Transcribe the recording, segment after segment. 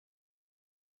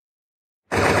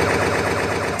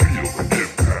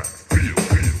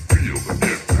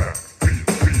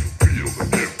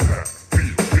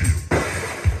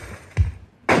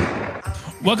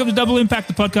Welcome to Double Impact,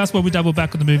 the podcast where we double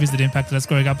back on the movies that impacted us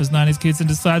growing up as 90s kids and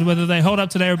decide whether they hold up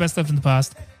today or best left in the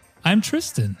past. I'm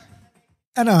Tristan.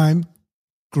 And I'm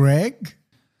Greg.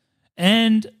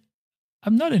 And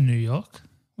I'm not in New York.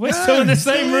 We're still in the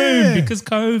same room because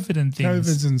COVID and things.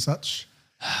 COVIDs and such.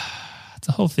 It's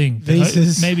a whole thing.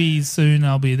 Visas. Maybe soon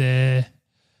I'll be there.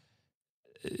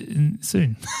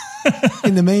 Soon.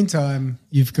 In the meantime,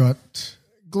 you've got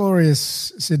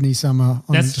glorious Sydney summer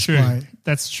on display. True.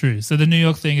 That's true. So the New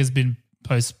York thing has been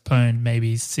postponed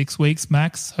maybe 6 weeks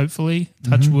max, hopefully.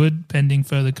 Touch wood, pending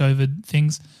further COVID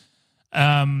things.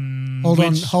 Hold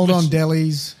on,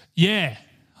 delis. Yeah.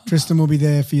 Tristan will be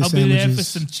there for your sandwiches. I'll be there for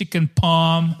some chicken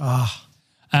palm.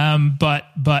 But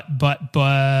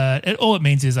all it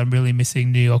means is I'm really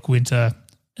missing New York winter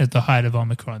at the height of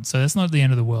Omicron. So that's not the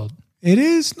end of the world. It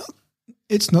is not.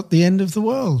 It's not the end of the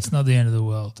world. It's not the end of the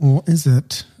world. Or is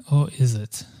it? Or is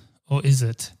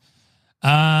it?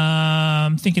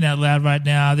 Thinking out loud right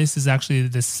now, this is actually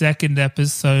the second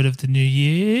episode of the new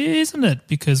year, isn't it?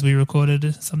 Because we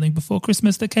recorded something before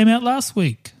Christmas that came out last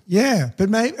week. Yeah, but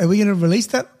mate, are we going to release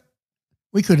that?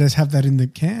 We could just have that in the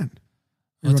can.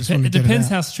 Well, it depends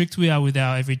how strict we are with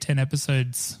our every 10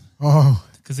 episodes. Oh.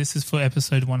 Because this is for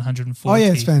episode 140. Oh,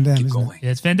 yeah, it's Van Damme, isn't it? Yeah,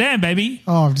 it's Van Damme, baby.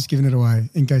 Oh, I've just given it away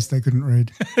in case they couldn't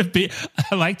read.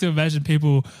 I like to imagine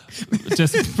people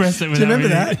just press it without Do you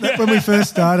remember reading. that? When we first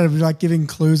started, we were like giving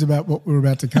clues about what we were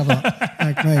about to cover.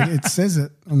 Like, mate, it says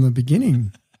it on the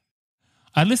beginning.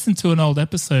 I listened to an old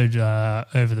episode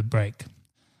over the break.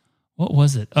 What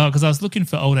was it? Oh, because I was looking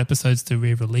for old episodes to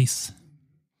re-release.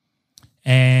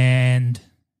 And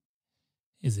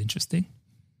it's interesting.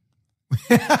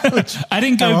 I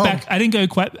didn't go back. I didn't go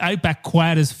back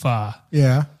quite as far.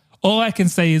 Yeah. All I can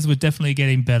say is we're definitely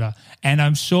getting better, and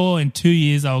I'm sure in 2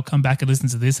 years I'll come back and listen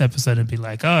to this episode and be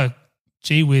like, "Oh,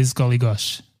 gee whiz, golly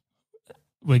gosh,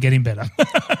 we're getting better."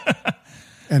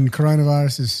 And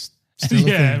coronavirus is still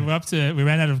a thing. We're up to. We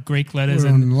ran out of Greek letters We're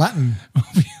and on Latin.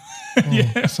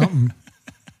 Something.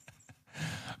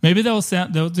 Maybe they'll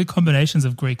do combinations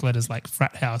of Greek letters like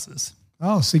frat houses.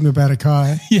 Oh, Sigma Beta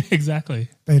Chi. Yeah, exactly.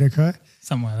 Beta Chi.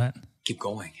 Something like that. Keep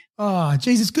going. Oh,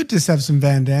 geez, it's good to have some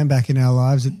Van Damme back in our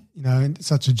lives. In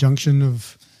such a junction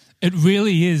of. It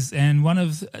really is, and one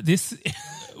of this,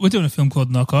 we're doing a film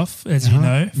called Knockoff, as you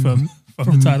know from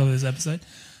the title of this episode,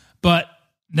 but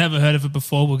never heard of it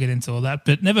before. We'll get into all that,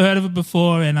 but never heard of it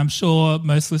before, and I'm sure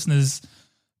most listeners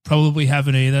probably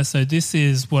haven't either. So this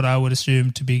is what I would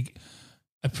assume to be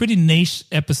a pretty niche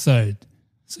episode.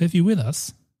 So if you're with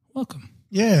us, welcome.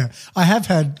 Yeah, I have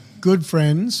had good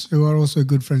friends who are also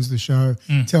good friends of the show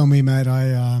tell me, mate,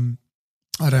 I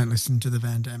don't listen to the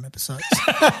Van Damme episodes.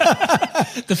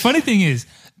 The funny thing is,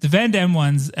 the Van Damme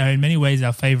ones are in many ways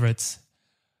our favourites,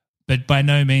 but by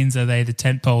no means are they the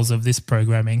tentpoles of this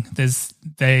programming.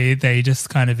 They just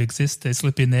kind of exist. They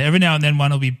slip in there. Every now and then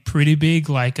one will be pretty big,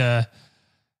 like a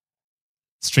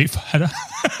Street Fighter.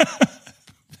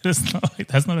 That's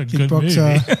not a good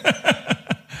movie.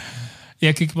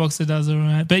 Yeah, Kickboxer does all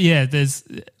right. But yeah, these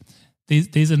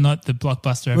are not the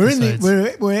blockbuster episodes.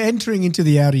 We're entering into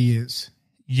the outer years.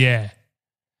 Yeah.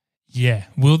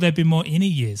 Will there be more inner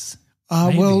years?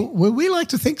 Well, we like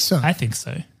to think so. I think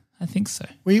so.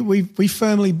 We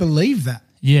firmly believe that.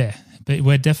 Yeah, but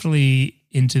we're definitely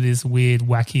into this weird,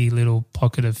 wacky little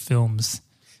pocket of films.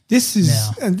 This is,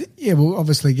 now. and yeah, we'll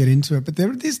obviously get into it, but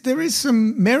there is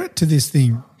some merit to this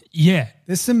thing. Yeah.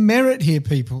 There's some merit here,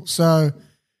 people. So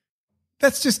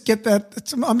let's just get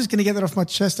that. I'm just going to get that off my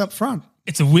chest up front.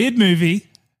 It's a weird movie.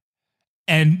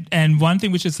 And one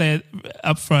thing we should say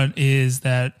up front is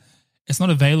that it's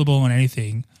not available on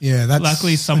anything. Yeah, that's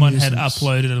luckily someone had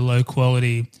uploaded a low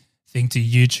quality thing to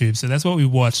YouTube. So that's what we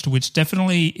watched, which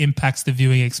definitely impacts the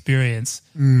viewing experience.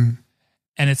 And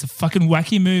it's a fucking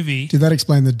wacky movie. Did that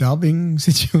explain the dubbing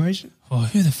situation? Well,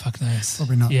 who the fuck knows?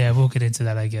 Probably not. Yeah, we'll get into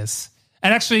that, I guess.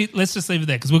 And actually, let's just leave it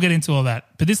there because we'll get into all that.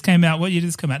 But this came out, what year did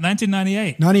this come out?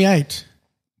 1998. 98.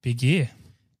 Big year.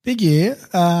 Big year.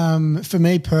 For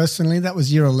me personally, that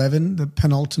was year 11, the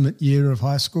penultimate year of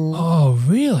high school. Oh,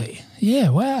 really? Yeah,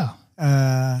 wow.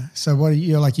 So what are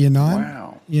you, like year 9?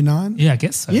 Wow. Year 9? Yeah, I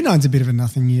guess so. Year 9's a bit of a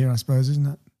nothing year, I suppose, isn't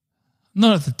it?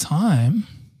 Not at the time.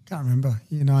 Can't remember.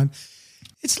 Year 9.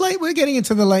 It's late. We're getting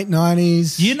into the late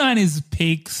 90s. Year 9 is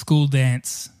peak school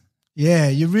dance. Yeah,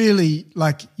 you really,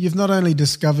 like, you've not only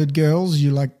discovered girls,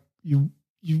 you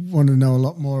want to know a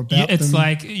lot more about them. It's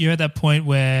like you're at that point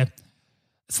where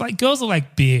it's like girls are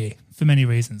like beer for many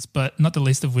reasons, but not the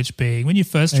least of which being when you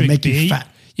first drink make you beer, fat.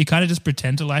 you kind of just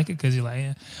pretend to like it because you're like,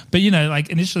 yeah. But, you know, like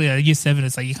initially at year 7,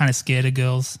 it's like you're kind of scared of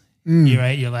girls. Year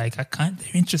 8, you're like, they're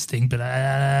interesting.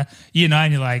 But year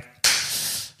 9, you're like,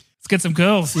 it's get some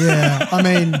girls. Yeah, I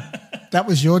mean, that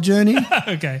was your journey.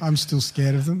 Okay. I'm still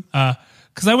scared of them.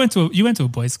 Because you went to a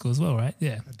boys' school as well, right?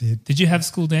 Yeah, I did. Did you have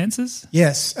school dances?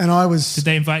 Yes, and I was. Did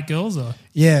they invite girls or?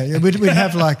 Yeah, we'd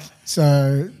have like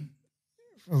so.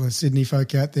 For the Sydney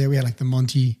folk out there, we had like the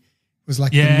Monty was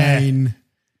like the main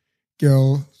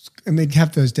girl, and they'd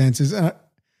have those dances. And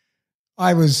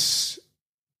I was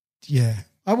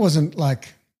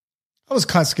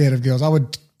quite scared of girls. I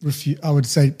would refuse. I would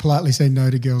politely say no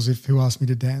to girls who asked me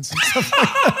to dance and stuff like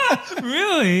that.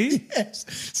 Really? Yes,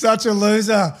 such a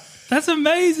loser. That's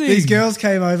amazing. These girls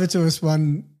came over to us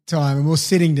one time and we were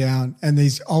sitting down and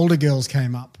these older girls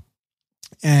came up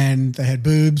and they had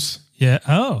boobs. Yeah.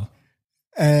 Oh.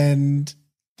 And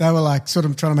they were like sort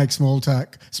of trying to make small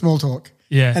talk.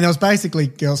 Yeah. And there was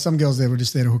basically some girls there were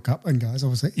just there to hook up, and guys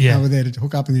obviously they were there to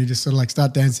hook up and you just sort of like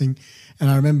start dancing. And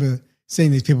I remember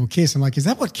seeing these people kiss. I'm like, is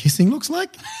that what kissing looks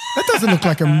like? That doesn't look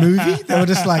like a movie. They were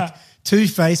just like two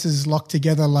faces locked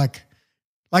together like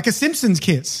a Simpsons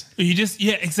kiss. You just,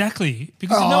 exactly.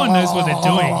 Because no one knows what they're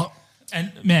doing.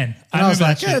 And man, I was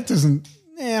like,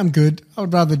 I'm good. I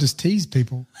would rather just tease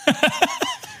people.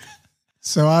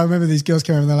 So I remember these girls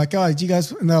came over and they're like, oh, did you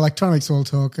guys, and they're like trying to make small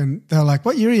talk and they're like,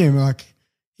 what year are you? And we're like,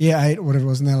 year 8 or whatever it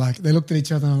was. And they looked at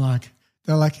each other and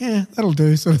they're like, yeah, that'll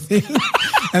do sort of thing.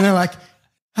 And they're like,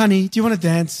 honey, do you want to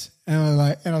dance? And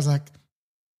I was like,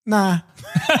 nah.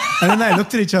 And then they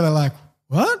looked at each other like,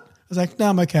 what? I was like, no,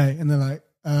 I'm okay. And they're like,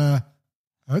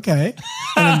 okay.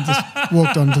 And then just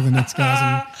walked on to the next guys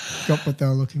and got what they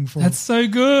were looking for. That's so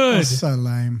good. That was so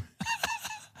lame.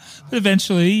 But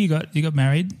eventually you got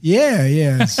married.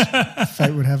 Yeah.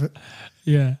 Fate would have it.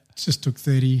 Yeah. It just took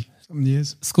 30-something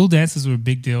years. School dances were a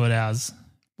big deal at ours.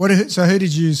 So who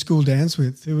did you school dance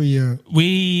with? Who were you?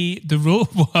 The rule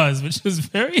was, which was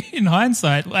very, in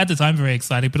hindsight, well, at the time very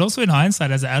exciting, but also in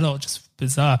hindsight as an adult, just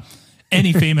bizarre,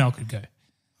 any female could go.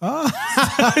 Oh.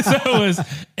 So it was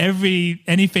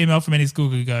any female from any school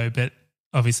could go, but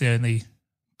obviously only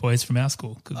boys from our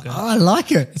school could go. Oh, I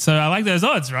like it. So I like those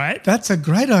odds, right? That's a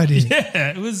great idea.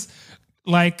 Yeah, it was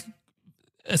like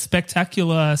a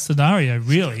spectacular scenario,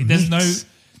 really. There's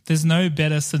no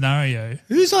better scenario.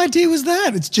 Whose idea was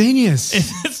that? It's genius.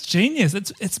 It's genius.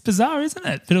 It's bizarre, isn't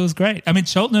it? But it was great. I mean,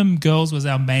 Cheltenham Girls was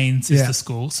our main sister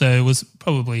school, so it was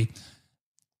probably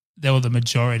they were the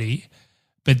majority.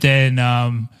 But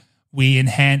then we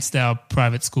enhanced our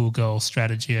private school girl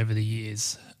strategy over the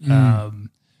years.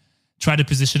 Tried to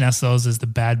position ourselves as the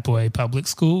bad boy public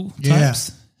school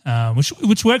types,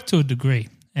 which worked to a degree.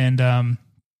 And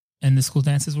the school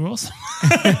dances were awesome.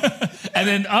 And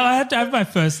then I had to have my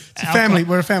first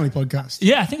we're a family podcast.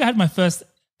 Yeah, I think I had my first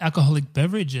alcoholic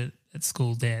beverage at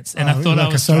school dance. And I thought I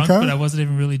was drunk, but I wasn't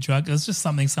even really drunk. It was just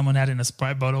something someone had in a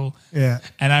Sprite bottle. Yeah.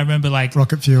 And I remember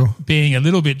rocket fuel being a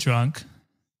little bit drunk,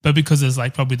 but because it was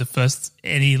like probably the first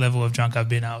any level of drunk I've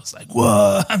been, I was like,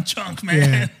 whoa, I'm drunk,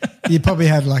 man. Yeah. You probably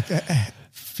had like a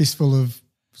fistful of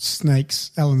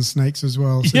snakes, Allen snakes as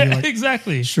well. So yeah,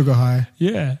 exactly. Sugar high.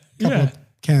 Yeah. Couple of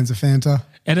cans of Fanta.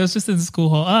 And it was just in the school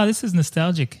hall. Oh, this is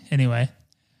nostalgic. Anyway,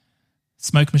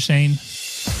 Smoke Machine.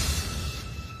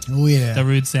 Oh, yeah.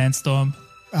 Darude Sandstorm.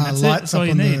 Lights that's all up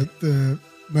you on need. The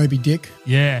Moby Dick.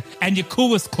 Yeah. And your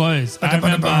coolest clothes. I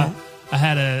remember I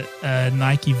had a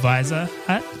Nike visor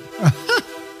hat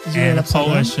and a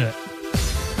polo shirt.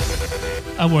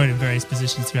 I wore it in various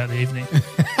positions throughout the evening.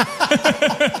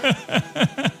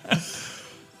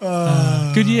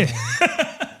 Good year.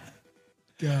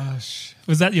 Gosh.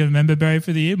 Was that your member berry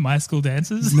for the year, My School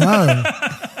Dances? No.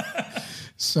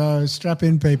 So strap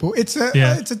in, people. It's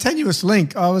a tenuous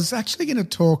link. I was actually going to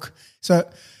talk. So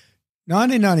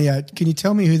 1998, can you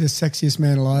tell me who the sexiest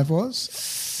man alive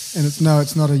was? And it's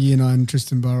not a year 9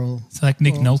 Tristan Burrell. It's like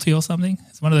Nick Nolte or something?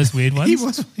 It's one of those weird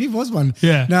ones? He was one.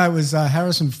 Yeah. No, it was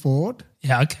Harrison Ford.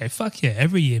 Yeah, okay. Fuck yeah.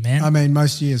 Every year, man. I mean,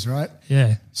 most years, right?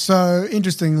 Yeah. So,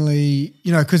 interestingly,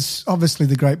 because obviously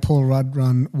the great Paul Rudd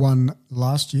won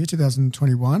last year,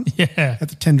 2021. Yeah. At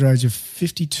the tender age of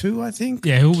 52, I think.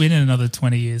 Yeah, he'll win in another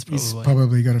 20 years probably. He's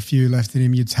probably got a few left in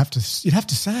him, you'd have to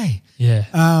say. Yeah.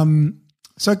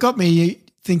 So it got me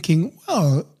thinking,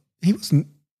 well, he wasn't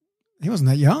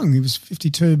that young. He was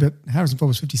 52, but Harrison Ford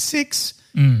was 56.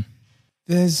 Mm.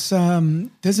 There's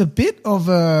a bit of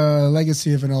a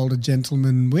legacy of an older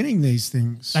gentleman winning these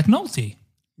things. Like Nolte.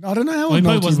 I don't know how old Nolte was. He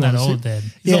probably wasn't that was. old then.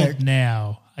 He's old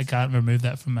now. I can't remove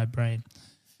that from my brain.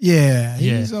 Yeah,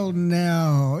 he's old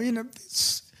now.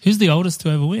 Who's the oldest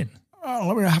to ever win? Oh,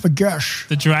 let me have a guess.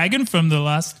 The dragon from The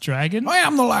Last Dragon? I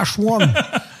am the last one. In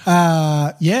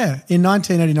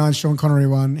 1989, Sean Connery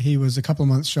won. He was a couple of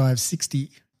months shy of 60.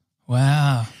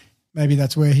 Wow. maybe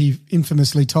that's where he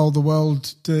infamously told the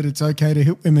world that it's okay to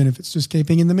hit women if it's just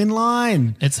keeping them in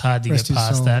line. It's hard to Rest get his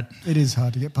past soul. that. It is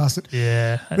hard to get past it.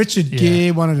 Yeah. Richard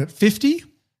Gere won it at 50.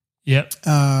 Yep.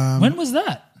 When was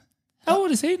that? How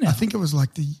old is he now? I think it was like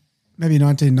maybe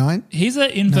 1990. He's an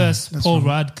inverse that's Paul wrong.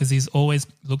 Rudd because he's always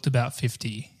looked about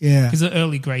 50. Yeah. He's an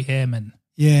early grey hairman.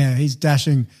 Yeah, he's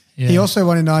dashing. Yeah. He also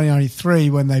won in 1993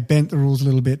 when they bent the rules a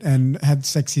little bit and had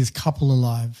Sexiest Couple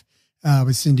Alive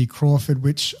with Cindy Crawford,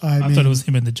 which I thought it was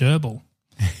him and the gerbil.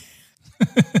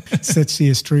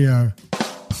 Sexiest Trio.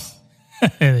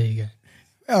 There you go.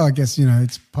 Oh, I guess,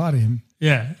 it's part of him.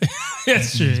 Yeah.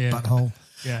 That's true. Yeah. Butthole.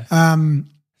 Yeah. I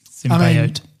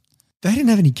Symbiote. they didn't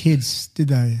have any kids, did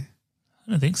they?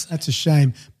 I don't think so. That's a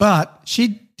shame. But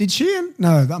did she?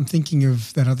 No, I'm thinking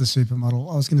of that other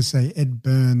supermodel. I was going to say Ed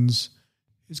Burns,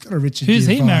 who's got a Richard Who's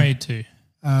Gere he vibe. married to?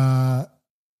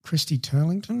 Christy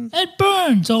Turlington. Ed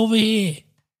Burns over here.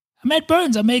 I'm Ed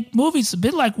Burns. I make movies a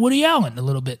bit like Woody Allen a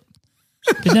little bit.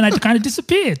 But then I kind of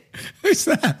disappeared. Who's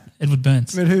that? Edward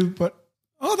Burns. But who? But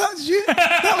oh, that's you.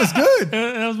 That was good.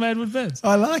 That was my Edward Burns.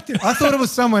 I liked it. I thought it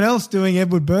was someone else doing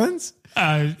Edward Burns.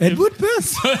 Edward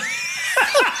Burns.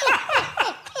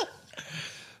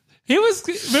 He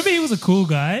was a cool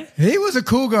guy. He was a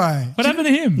cool guy. What happened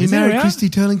to him? He Is he married around? Christy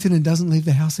Turlington and doesn't leave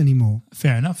the house anymore.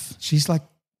 Fair enough. She's like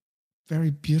very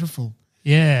beautiful.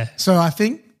 Yeah. So I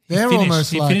think they're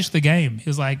almost He like finished the game. He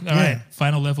was like, all Yeah. right,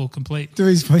 final level complete. do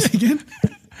his voice again.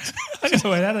 Wait,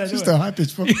 how did I do Just it? a high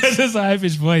pitched voice. Yeah, just a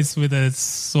high-pitched voice with a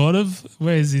sort of,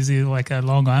 where is he like a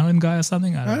Long Island guy or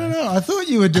something? I I don't don't know. know. I thought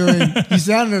you were doing. You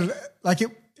sounded like it.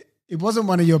 It wasn't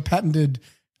one of your patented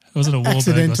Was it a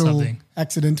Wahlberg or something?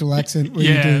 accidental accent where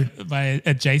you Yeah, do by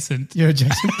adjacent. your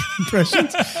adjacent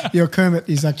impressions. Your Kermit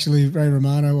is actually Ray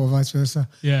Romano or vice versa.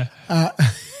 Yeah.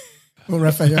 Or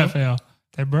Raphael. Raphael.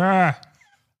 Hey, bruh,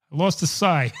 I lost a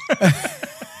sigh.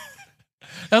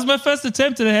 That was my first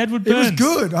attempt at Edward It Burns. was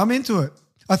good. I'm into it.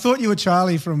 I thought you were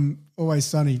Charlie from Always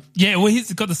Sunny. Yeah, well,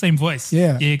 he's got the same voice.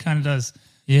 Yeah. Yeah, he kind of does.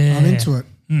 Yeah. I'm into it.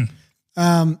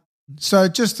 Hmm. So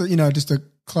just a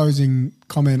closing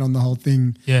comment on the whole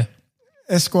thing. Yeah.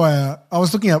 Esquire, I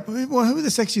was looking up, who are the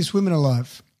sexiest women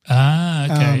alive? Ah,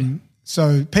 okay.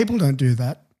 So people don't do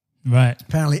that. Right.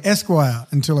 Apparently Esquire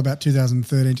until about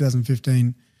 2013,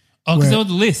 2015. Oh, because where- there were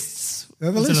the lists.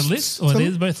 They're the Is it a lists. list? Or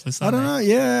there's both lists, I aren't don't they?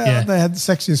 know. Yeah, Yeah. they had the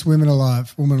sexiest women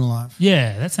alive.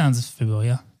 Yeah, that sounds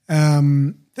familiar.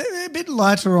 They're a bit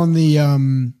lighter on the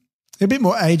they're a bit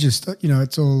more ageist.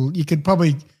 It's all you could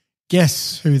probably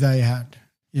guess who they had.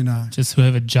 Just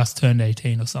whoever just turned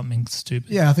 18 or something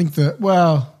stupid. Yeah, I think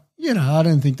I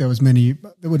don't think there was many.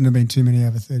 There wouldn't have been too many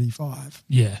over 35.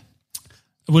 Yeah.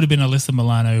 It would have been Alyssa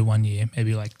Milano one year,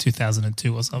 maybe like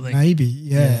 2002 or something. Maybe,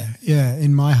 yeah.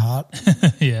 In my heart.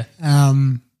 Yeah.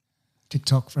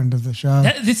 TikTok friend of the show.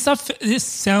 This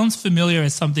sounds familiar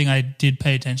as something I did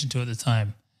pay attention to at the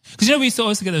time. Because, we used to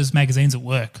always get those magazines at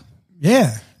work.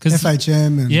 Yeah, 'Cause-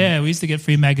 FHM. And Yeah, we used to get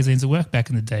free magazines at work back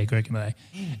in the day, Greg and I.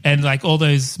 And like all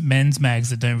those men's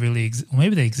mags that don't really exist,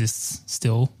 maybe they exist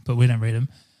still, but we don't read them.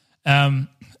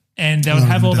 And they would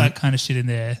have all that kind of shit in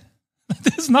there.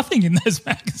 There's nothing in those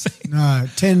magazines. No,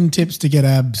 10 tips to get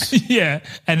abs. Yeah,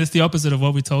 and it's the opposite of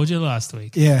what we told you last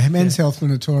week. Yeah, Men's Health were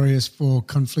notorious for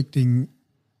conflicting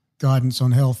guidance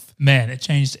on health. Man, it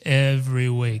changed every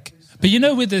week. But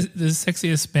with the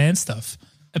sexiest band stuff,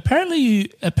 apparently,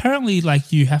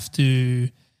 like you have to,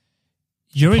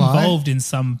 you're Apply? involved in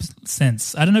some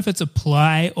sense. I don't know if it's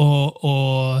apply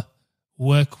or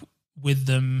work with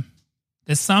them.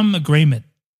 There's some agreement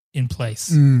in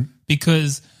place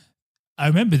because I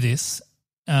remember this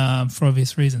for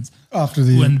obvious reasons. After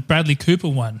the When Bradley Cooper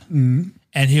won,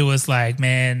 and he was like,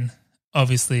 "Man,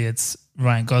 obviously it's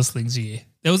Ryan Gosling's year."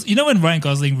 There was, when Ryan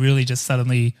Gosling really just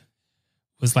suddenly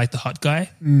was like the hot guy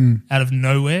out of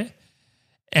nowhere,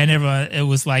 and everyone, it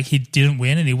was like he didn't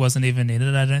win and he wasn't even in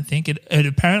it. I don't think it.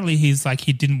 Apparently, he's like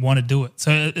he didn't want to do it.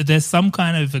 So there's some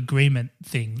kind of agreement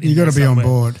thing. you got to be on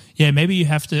board. Yeah, maybe you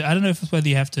have to. I don't know if it's whether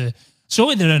you have to.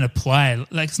 Surely they don't apply.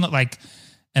 Like it's not like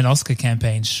an Oscar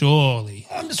campaign. Surely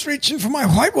I'm just reaching for my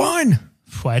white wine.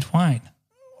 white wine.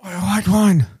 White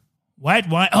wine. White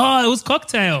wine. Oh, it was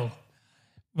cocktail.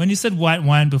 When you said white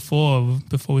wine before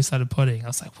we started potting, I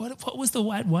was like, what was the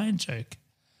white wine joke?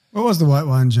 What was the white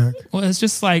wine joke? Well, it's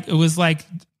just like, it was like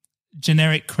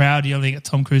generic crowd yelling at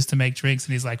Tom Cruise to make drinks,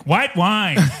 and he's like, white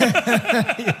wine.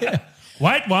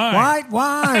 White wine. White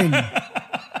wine.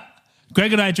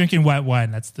 Greg and I are drinking white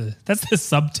wine. That's the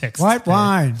subtext. White there.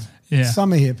 wine. Yeah.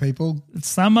 Summer here, people. It's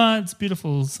summer. It's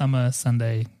beautiful summer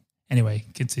Sunday. Anyway,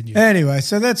 continue. Anyway,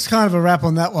 so that's kind of a wrap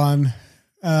on that one.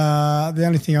 The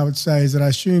only thing I would say is that I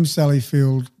assume Sally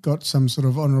Field got some sort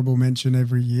of honourable mention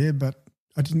every year, but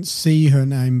I didn't see her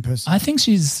name per se. I think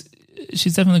she's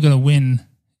definitely going to win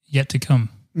yet to come.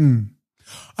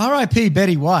 R.I.P.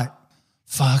 Betty White.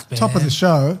 Fuck, man. Top of the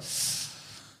show.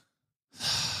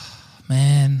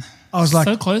 Man. I was like,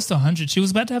 so close to 100. She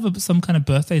was about to have some kind of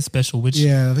birthday special, which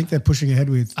yeah, I think they're pushing ahead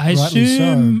with. I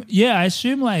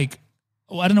assume like,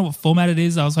 I don't know what format it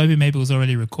is. I was hoping maybe it was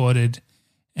already recorded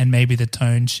and maybe the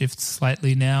tone shifts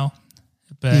slightly now.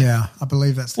 But yeah, I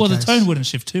believe that's the case. the tone wouldn't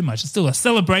shift too much. It's still a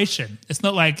celebration. It's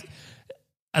not like,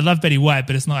 I love Betty White,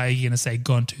 but it's not like you're going to say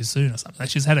gone too soon or something. Like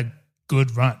she's had a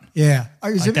good run. Yeah.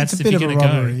 It's a bit of a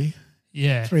robbery.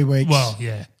 Yeah. 3 weeks. Well,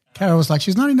 yeah. Carol was like,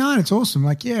 she's 99. It's awesome.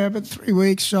 Like, yeah, but 3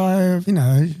 weeks shy of,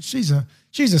 she's a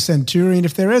centurion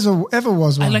if there ever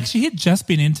was one. She had just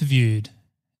been interviewed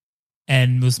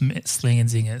and was slinging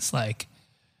zinging. It's like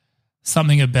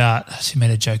something about, she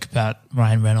made a joke about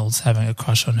Ryan Reynolds having a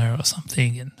crush on her or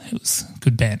something, and it was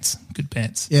good bands.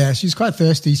 Yeah, she's quite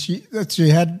thirsty. She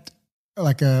had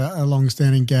like a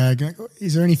long-standing gag. Like,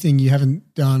 is there anything you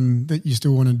haven't done that you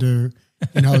still want to do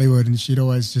in Hollywood? And she'd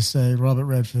always just say, Robert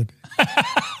Redford.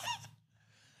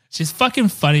 She's fucking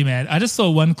funny, man. I just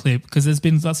saw one clip because there's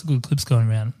been lots of good clips going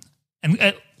around. And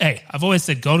hey, I've always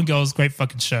said Golden Girls, great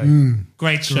fucking show.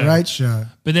 Great show. Great show.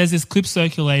 But there's this clip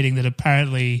circulating that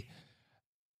apparently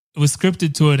it was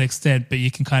scripted to an extent, but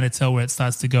you can kind of tell where it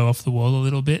starts to go off the wall a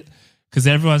little bit because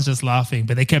everyone's just laughing,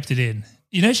 but they kept it in.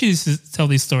 You know, she used to tell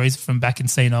these stories from back in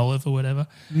St. Olaf or whatever,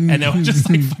 and they were just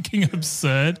like fucking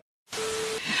absurd.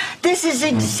 This is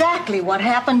exactly what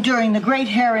happened during the Great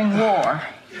Herring War.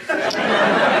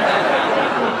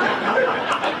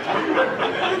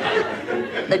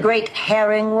 The Great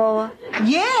Herring War?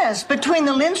 Yes, between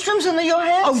the Lindstroms and the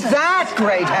Johanssons. Oh, that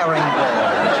Great Herring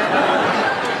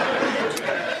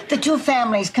War. The two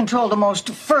families control the most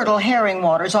fertile herring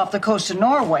waters off the coast of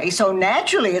Norway, so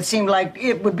naturally it seemed like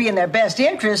it would be in their best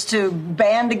interest to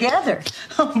band together.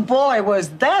 Oh, boy, was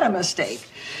that a mistake.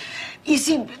 You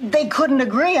see, they couldn't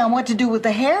agree on what to do with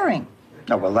the herring.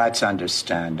 Oh, well, that's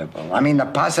understandable. I mean, the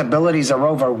possibilities are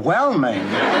overwhelming.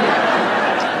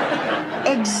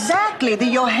 Exactly. The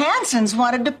Johanssons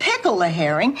wanted to pickle the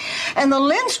herring, and the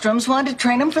Lindstroms wanted to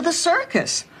train him for the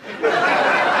circus.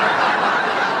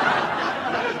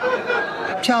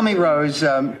 Tell me, Rose,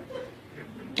 did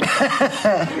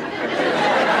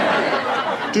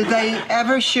they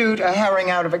ever shoot a herring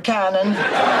out of a cannon?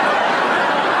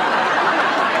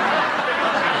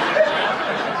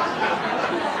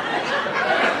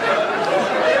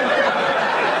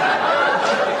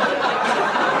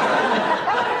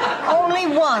 Only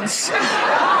once.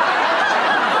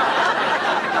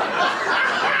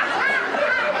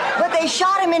 But they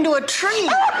shot him into a tree.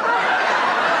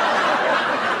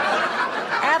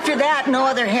 After that, no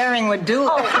other herring would do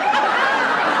it.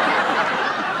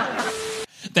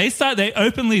 They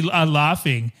openly are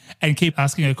laughing and keep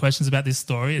asking her questions about this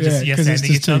story and just yes-anding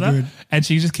each other. Good. And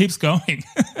she just keeps going.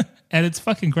 And it's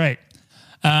fucking great.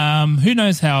 Who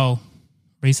knows how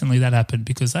recently that happened,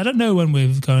 because I don't know when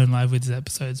we're going live with these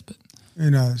episodes, but who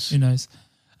knows?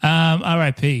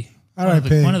 R.I.P.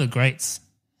 R.I.P. One of the greats.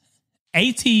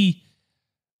 80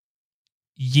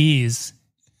 years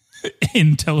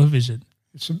in television.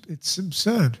 It's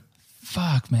absurd.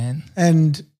 Fuck, man.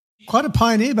 And quite a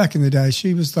pioneer back in the day.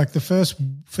 She was like the first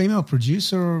female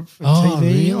producer for TV.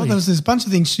 Really? Oh, there's a bunch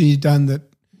of things she'd done that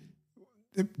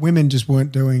women just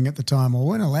weren't doing at the time or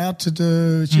weren't allowed to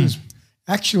do. She was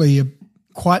actually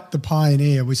quite the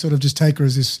pioneer. We sort of just take her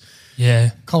as this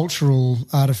cultural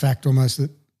artifact almost that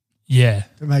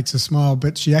makes us smile.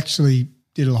 But she actually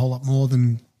did a whole lot more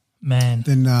than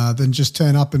just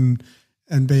turn up and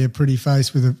be a pretty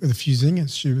face with a few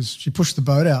zingers. She pushed the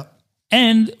boat out.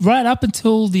 And right up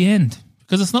until the end,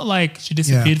 because it's not like she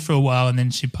disappeared for a while and then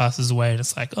she passes away and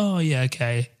it's like, oh, yeah,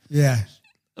 okay. Yeah.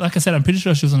 Like I said, I'm pretty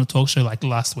sure she was on a talk show like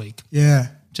last week. Yeah.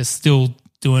 Just still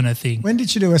doing her thing. When did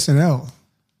she do SNL?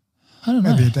 I don't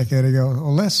know. Maybe a decade ago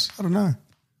or less. I don't know.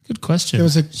 Good question.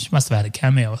 She must have had a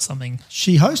cameo or something.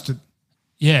 She hosted.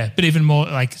 Yeah, but even more,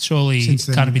 like, surely it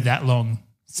can't be that long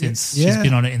since she's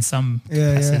been on it in some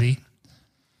capacity.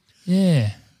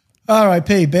 Yeah.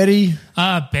 R.I.P. Betty.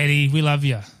 Betty, we love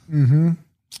you. Mm-hmm.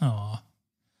 Oh.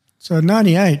 So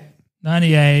 98.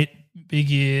 98, big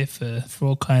year for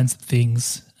all kinds of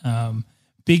things.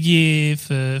 Big year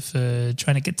for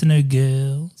trying to get to know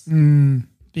girls.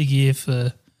 Big year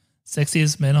for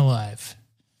sexiest men alive.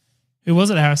 Who was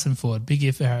it? Harrison Ford. Big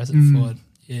year for Harrison Ford.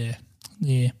 Yeah.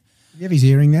 You have his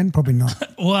earring then? Probably not.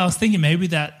 Well, I was thinking maybe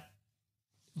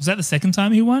was that the second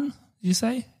time he won, did you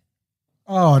say?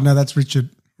 Oh, no, that's Richard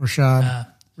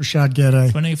Rashad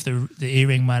Gede. Wondering if the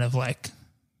earring might have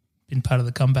been part of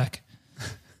the comeback.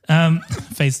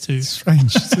 Phase 2.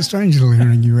 Strange. It's a strange little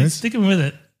earring you wear. Sticking with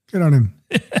it. Good on him.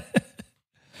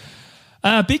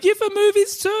 Big year for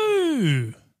movies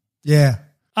too. Yeah.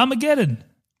 Armageddon.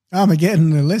 I'm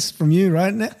getting a list from you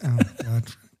right now. Oh, God.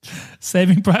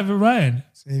 Saving Private Ryan.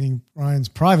 Saving Ryan's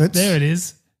Privates. There it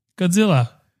is. Godzilla.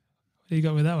 What do you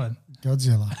got with that one?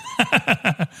 Godzilla.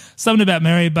 Something About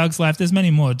Mary, Bug's Life. There's many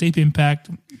more. Deep Impact,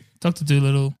 Dr.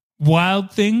 Dolittle,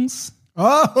 Wild Things.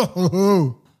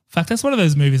 Oh. Fuck, that's one of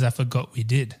those movies I forgot we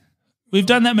did. We've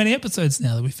done that many episodes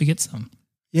now that we forget some.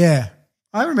 Yeah.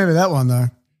 I remember that one, though.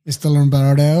 Mr.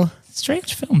 Lombardo.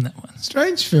 Strange film, that one.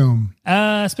 Strange film.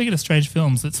 Speaking of strange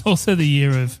films, it's also the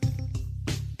year of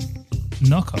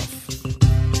Knockoff.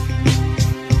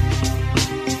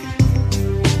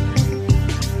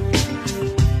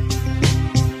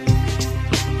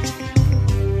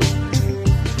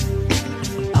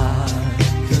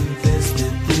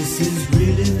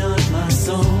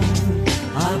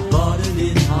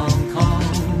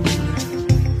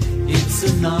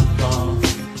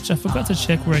 I forgot to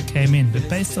check where it came in, but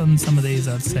based on some of these,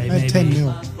 I'd say maybe 10 mil.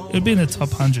 It would be in the top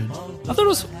 100. I thought it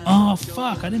was. Oh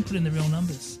fuck! I didn't put in the real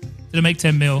numbers. Did it make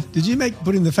 10 mil? Did you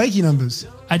put in the fakey numbers?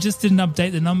 I just didn't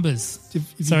update the numbers.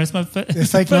 Sorry, it's my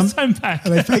fake first time back. Are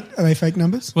they fake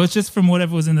numbers? Well, it's just from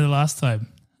whatever was in there the last time.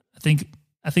 I think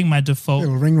my default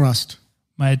Little ring rust.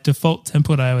 My default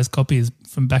template I always copy is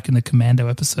from back in the Commando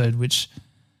episode, which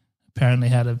apparently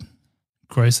had a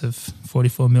gross of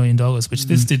 $44 million, which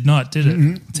this did not, did it?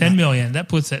 Mm-hmm. 10 million. That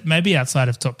puts it maybe outside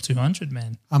of top 200,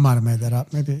 man. I might have made that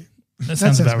up. Maybe. That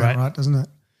sounds about right. Doesn't it?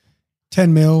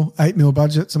 10 mil, 8 mil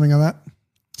budget, something like that.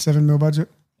 7 mil budget.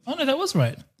 Oh, no, that was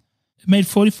right. It made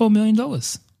 $44 million.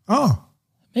 Oh.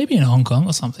 Maybe in Hong Kong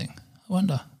or something. I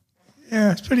wonder.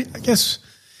 Yeah, it's pretty, I guess,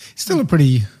 still a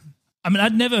pretty. I mean,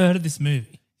 I'd never heard of this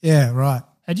movie. Yeah, right.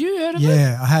 Had you heard of it?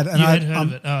 Yeah, I had. And you had heard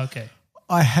of it? Oh, okay.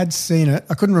 I had seen it.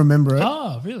 I couldn't remember it.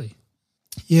 Oh, really?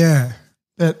 Yeah.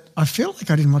 But I feel like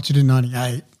I didn't watch it in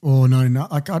 98 or 99.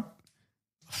 Like I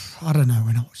don't know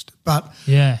when I watched it. But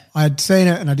yeah, I had seen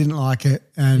it and I didn't like it.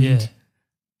 And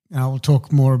I will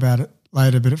talk more about it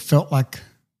later, but it felt like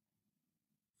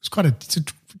it's a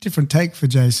different take for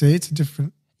JC. It's a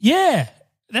different. Yeah.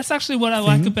 That's actually what I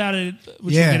like about it,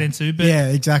 which we'll get into. But yeah,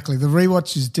 exactly. The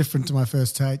rewatch is different to my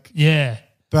first take. Yeah.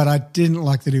 But I didn't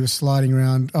like that he was sliding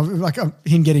around,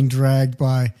 him getting dragged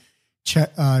by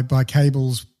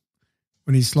cables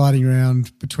when he's sliding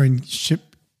around between ship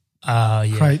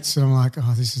crates. And I'm like,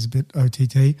 oh, this is a bit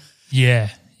OTT. Yeah,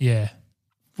 yeah.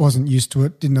 Wasn't used to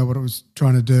it. Didn't know what it was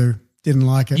trying to do. Didn't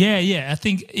like it. Yeah, yeah. I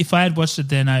think if I had watched it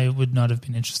then, I would not have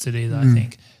been interested either, I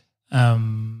think.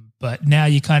 But now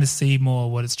you kind of see more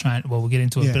what it's trying. Well, we'll get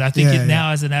into it. Yeah, but I think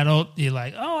now as an adult, you're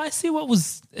like, oh, I see what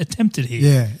was attempted here.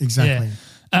 Yeah, exactly.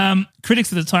 Yeah.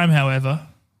 Critics at the time, however,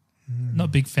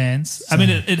 not big fans. I mean,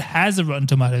 it has a Rotten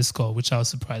Tomatoes score, which I was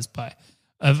surprised by,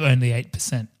 of only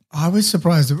 8%. I was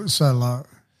surprised it was so low.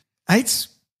 8's,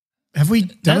 have we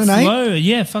done That's an 8? low.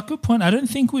 Yeah, fuck, good point. I don't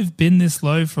think we've been this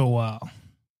low for a while.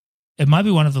 It might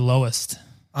be one of the lowest.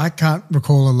 I can't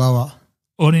recall a lower.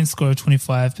 Audience score of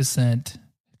 25%.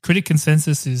 Critic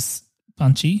consensus is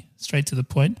punchy, straight to the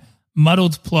point.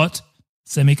 Muddled plot,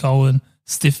 semicolon,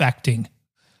 stiff acting.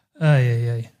 Oh,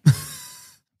 yeah.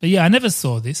 But yeah, I never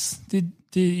saw this. Did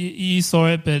you saw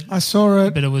it? But I saw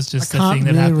it. But it was just a thing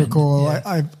that happened. I can't really recall.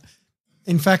 Yeah.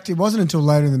 In fact, it wasn't until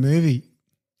later in the movie.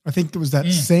 I think it was that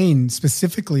scene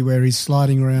specifically where he's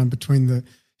sliding around between the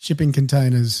shipping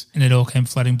containers. And it all came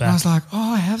flooding back. I was like,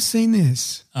 oh, I have seen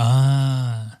this.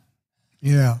 Ah.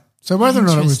 Yeah. So whether or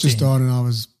not it was just on and I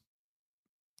was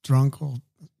drunk or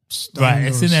stoned right,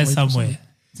 it's or in there asleep or somewhere.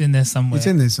 It's in there somewhere. It's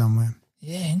in there somewhere.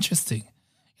 Yeah, interesting.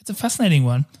 It's a fascinating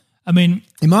one. I mean,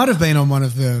 it might have been on one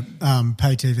of the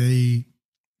pay TV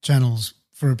channels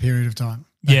for a period of time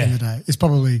back in the day. It's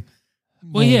probably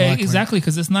likely. Exactly,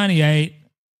 because it's 98.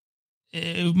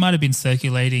 It might have been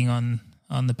circulating on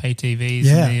the pay TVs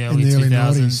in the early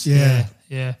 2000s.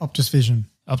 Yeah. Optus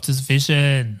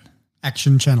Vision.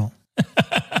 Action Channel.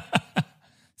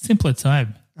 Simpler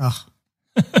time. Ugh.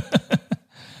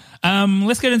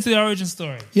 Let's get into the origin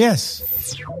story. Yes.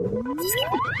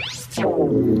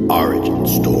 Origin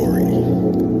story.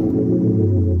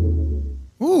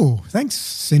 Ooh, thanks,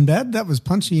 Sinbad. That was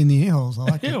punchy in the ear holes. I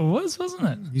like it. Yeah, it was, wasn't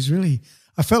it? He's really.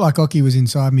 I felt like Oki was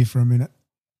inside me for a minute.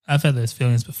 I've had those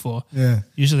feelings before. Yeah.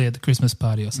 Usually at the Christmas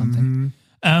party or something.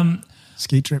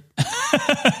 Ski trip.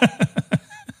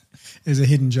 There's a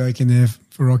hidden joke in there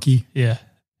for Rocky. Yeah.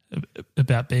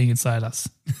 About being inside us.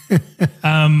 Well,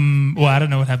 I don't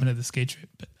know what happened at the ski trip,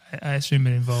 but I assume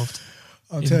it involved.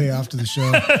 I'll tell you after the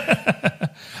show.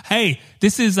 Hey,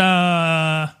 this is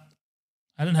I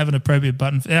don't have an appropriate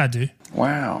button. Yeah, I do.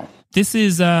 Wow. This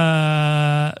is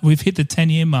we've hit the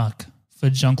 10-year mark for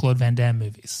Jean-Claude Van Damme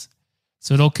movies.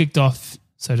 So it all kicked off,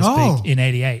 so to speak, in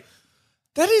 88.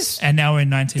 That is And now we're in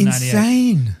 1998.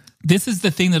 insane. This is the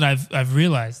thing that I've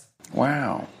realized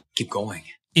Wow. Keep going.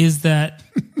 is that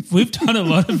we've done a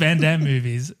lot of Van Damme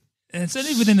movies, and it's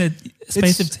only within a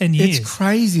space of 10 years. It's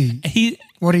crazy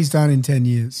what he's done in 10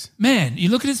 years. Man, you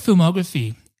look at his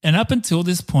filmography, and up until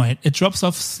this point, it drops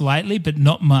off slightly, but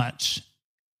not much.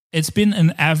 It's been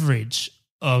an average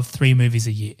of 3 movies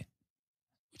a year,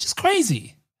 which is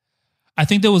crazy. I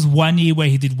think there was 1 year where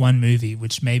he did 1 movie,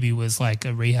 which maybe was like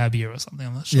a rehab year or something.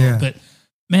 I'm not sure. Yeah. But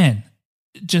man,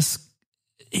 just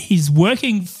he's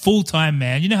working full time,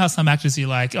 man. You know how some actors you're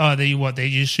like, oh, they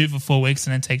you shoot for 4 weeks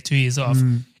and then take 2 years off.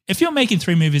 If you're making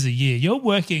 3 movies a year, you're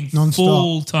working Non-stop.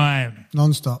 full time.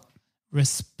 Non-stop.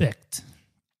 Respect.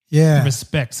 Yeah.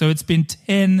 Respect. So it's been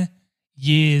 10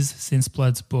 years since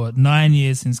Bloodsport, 9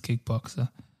 years since Kickboxer,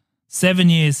 7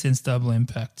 years since Double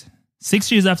Impact,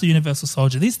 6 years after Universal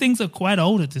Soldier. These things are quite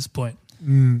old at this point.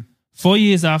 4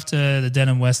 years after the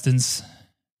Denim Westerns,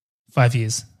 5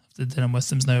 years after the Denim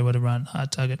Westerns, Nowhere to Run,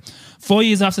 Hard Target. 4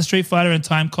 years after Street Fighter and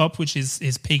Time Cop, which is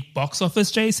his peak box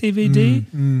office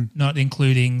JCVD, not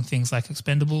including things like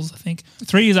Expendables, I think.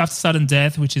 3 years after Sudden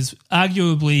Death, which is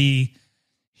arguably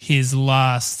his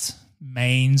last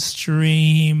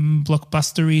mainstream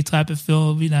blockbustery type of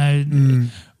film, you know.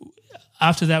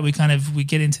 After that, we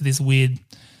get into this weird.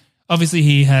 Obviously,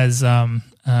 he has The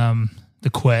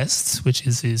Quest, which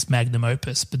is his magnum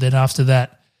opus, but then after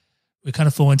that, we kind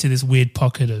of fall into this weird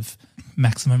pocket of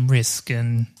Maximum Risk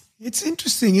and. It's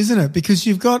interesting, isn't it? Because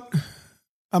you've got,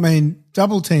 I mean,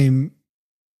 Double Team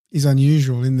is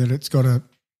unusual in that it's got one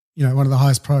of the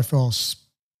highest profile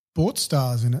sports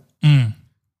stars in it.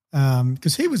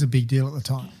 Because he was a big deal at the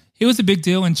time. He was a big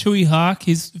deal in Chewy Hark,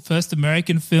 his first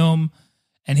American film,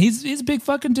 and he's a big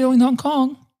fucking deal in Hong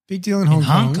Kong. Big deal in Hong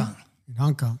Kong. In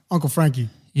Hong Kong. Uncle Frankie.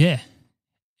 Yeah.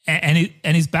 And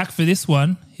he's back for this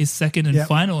one, his second and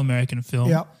final American film.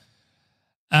 Yeah.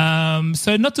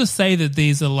 So not to say that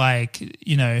these are like,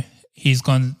 you know, he's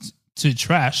gone to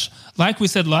trash. Like we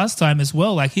said last time as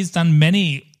well, like he's done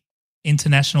many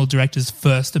international directors'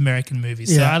 first American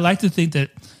movies. So I like to think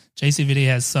that JCVD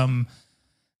has some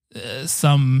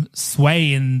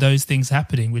sway in those things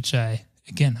happening, which I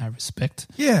respect.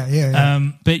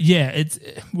 Yeah. But yeah,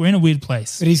 we're in a weird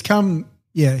place. But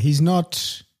he's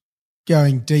not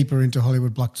going deeper into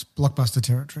Hollywood blockbuster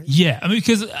territory. Yeah, I mean,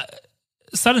 because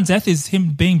Sudden Death is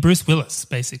him being Bruce Willis,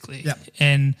 basically. Yeah.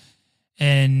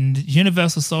 And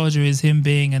Universal Soldier is him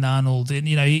being an Arnold. And,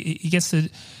 you know, he gets to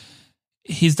 –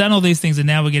 he's done all these things, and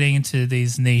now we're getting into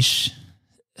these niche –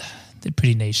 they're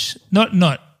pretty niche. Not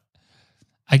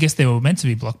I guess they were meant to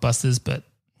be blockbusters, but,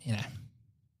 you know.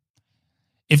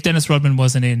 If Dennis Rodman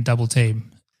wasn't in Double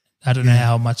Team, I don't know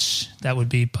how much that would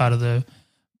be part of the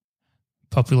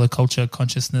popular culture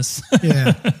consciousness.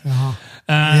 Yeah. Uh-huh.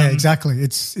 Yeah, exactly.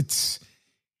 It's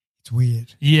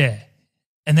weird. Yeah.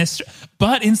 And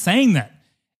but in saying that,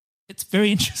 it's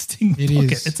very interesting. It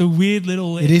pocket. is. It's a weird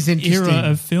little It is interesting. era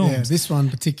of films. Yeah, this one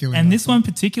particularly. And this one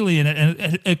particularly,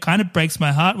 and it kind of breaks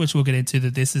my heart, which we'll get into,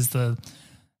 that this is the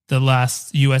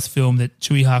last US film that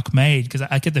Chewy Hark made, because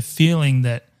I get the feeling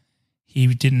that he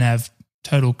didn't have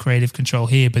total creative control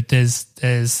here, but there's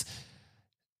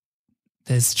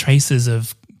traces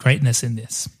of greatness in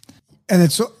this. And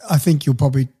I think you'll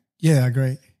probably, I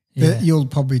agree. Yeah. You'll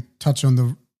probably touch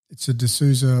on it's a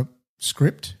D'Souza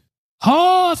script.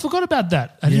 Oh, I forgot about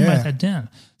that. I didn't Yeah. write that down.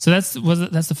 So that's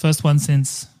the first one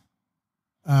since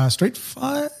Street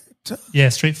Fighter.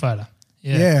 Street Fighter.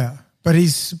 Yeah.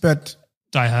 But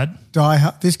Die Hard. Die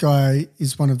Hard. This guy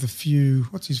is one of the few.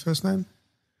 What's his first name?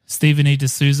 Stephen E.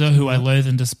 D'Souza, who I loathe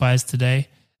and despise today.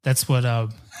 That's what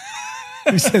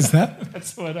Who says that?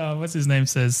 that's what what's his name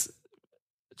says.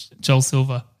 Joel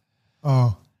Silver.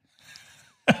 Oh,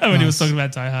 when he was talking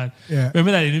about Die Hard. Yeah.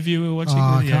 Remember that interview we were watching?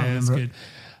 I Yeah, can't that's remember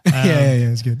good.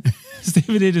 yeah, it's good.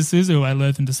 Stephen E. D'Souza, who I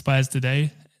loathe and despise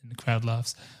today, and the crowd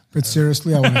laughs. But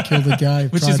seriously, I want to kill the guy.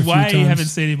 Which Tried is a few why you times. haven't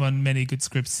seen him on many good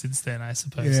scripts since then, I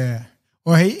suppose. Yeah.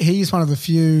 Well, he's one of the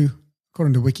few,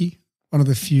 according to Wiki, one of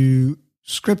the few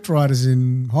script writers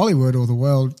in Hollywood or the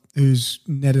world who's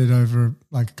netted over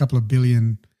like a couple of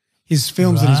billion. His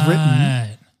films that he's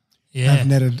written have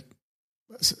netted,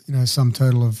 some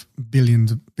total of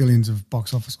billions of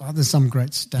box office. Oh, there's some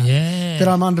great stat that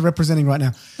I'm underrepresenting right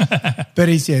now. But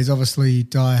he's obviously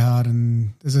Die Hard,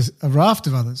 and there's a raft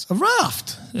of others. A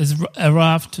raft. There's a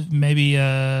raft, maybe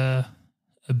a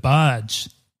barge.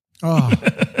 Oh,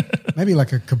 Maybe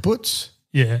like a kibbutz.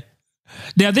 Yeah.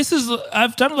 Now,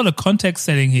 I've done a lot of context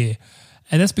setting here,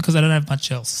 and that's because I don't have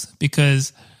much else.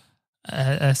 Because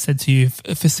I said to you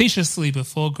facetiously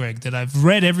before, Greg, that I've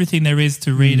read everything there is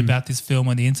to read about this film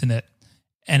on the internet,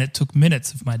 and it took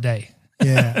minutes of my day.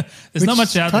 Yeah. There's not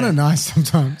much out there. Kind of nice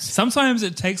sometimes. Sometimes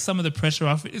it takes some of the pressure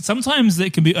off. Sometimes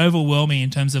it can be overwhelming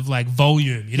in terms of like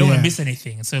volume. You don't want to miss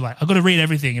anything. And so like, I've got to read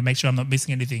everything and make sure I'm not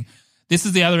missing anything. This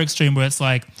is the other extreme where it's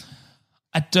like,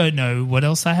 I don't know what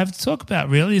else I have to talk about,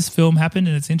 really. This film happened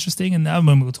and it's interesting, and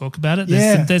when we'll talk about it,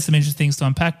 there's some interesting things to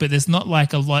unpack, but there's not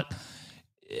like a lot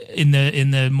in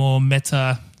the more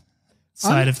meta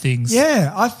side of things.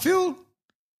 Yeah, I feel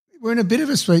we're in a bit of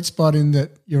a sweet spot in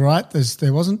that you're right,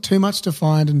 there wasn't too much to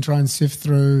find and try and sift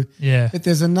through. Yeah. But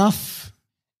there's enough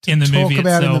to in the talk movie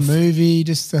about itself. in the movie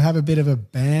just to have a bit of a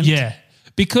band. Yeah.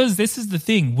 Because this is the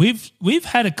thing. We've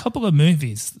had a couple of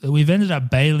movies that we've ended up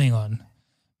bailing on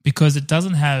because it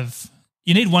doesn't have –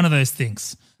 you need one of those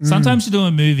things. Sometimes you do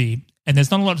a movie and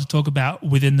there's not a lot to talk about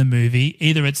within the movie.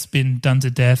 Either it's been done to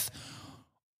death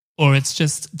or it's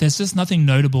just – there's just nothing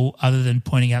notable other than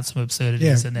pointing out some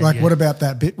absurdities. Yeah, and then, like what about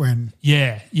that bit when?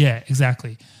 Yeah,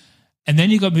 exactly. And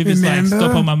then you got movies like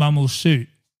Stop or My Mum Will Shoot.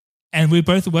 And we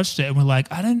both watched it and we're like,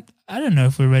 I don't know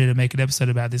if we're ready to make an episode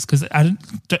about this because I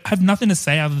don't have nothing to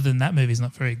say other than that movie's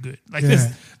not very good. Like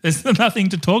there's nothing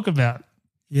to talk about.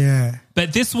 Yeah.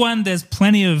 But this one, there's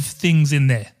plenty of things in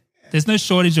there. There's no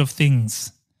shortage of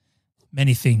things.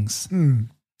 Many things.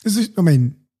 There's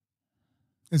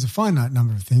a finite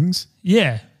number of things.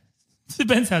 Yeah. It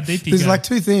depends how deep you There's go. like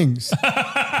two things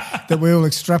that we all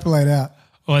extrapolate out.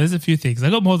 Oh, there's a few things. I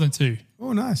got more than two.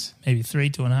 Oh, nice. Maybe 3,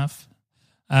 2.5.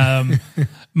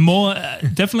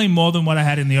 Definitely more than what I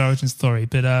had in the origin story.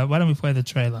 But why don't we play the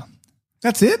trailer?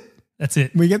 That's it? That's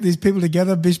it. We get these people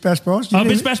together, bish, bash, bosh.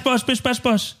 Bish, bash, bosh, bish, bash,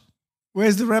 bosh.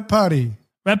 Where's the rap party?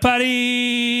 Rap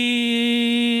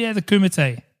party at the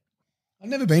Kumite. I've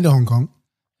never been to Hong Kong.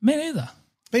 Me neither.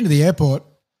 Been to the airport.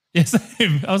 Yes,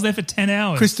 I was there for 10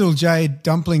 hours. Crystal Jade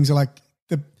dumplings are like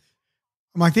I'm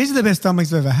like, these are the best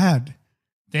dumplings I've ever had.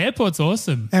 The airport's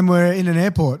awesome. And we're in an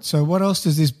airport. So what else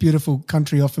does this beautiful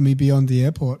country offer me beyond the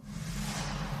airport?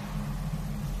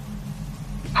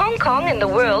 Hong Kong and the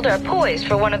world are poised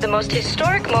for one of the most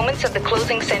historic moments of the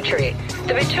closing century,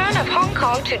 the return of Hong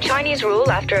Kong to Chinese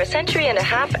rule after a century and a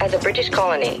half as a British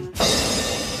colony.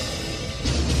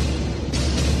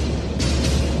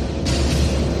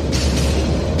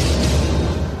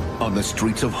 On the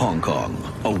streets of Hong Kong,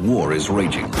 a war is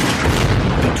raging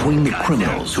between the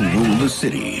criminals who rule the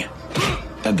city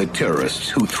and the terrorists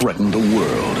who threaten the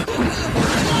world.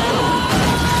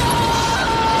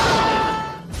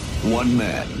 One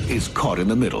man is caught in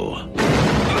the middle.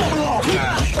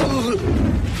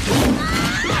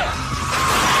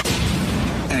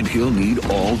 And he'll need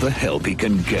all the help he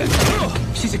can get.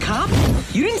 She's a cop?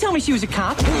 You didn't tell me she was a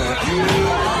cop.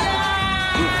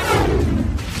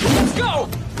 Let's go!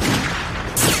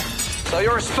 So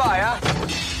you're a spy, huh?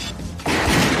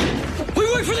 We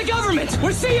work for the government!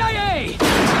 We're CIA!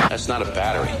 That's not a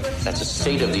battery. That's a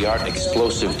state-of-the-art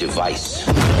explosive device.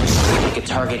 They can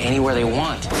target anywhere they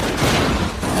want.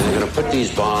 And they're going to put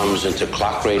these bombs into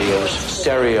clock radios,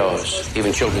 stereos,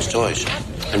 even children's toys.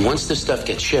 And once this stuff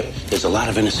gets shipped, there's a lot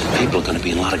of innocent people going to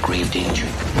be in a lot of grave danger.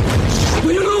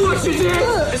 We don't know what you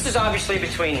did! This is obviously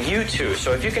between you two,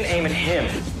 so if you can aim at him.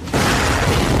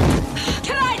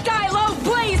 Can I die low,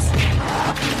 please?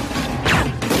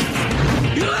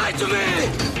 You lied to me!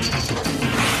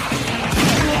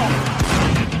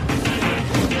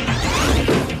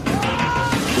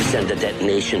 We send a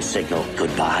detonation signal.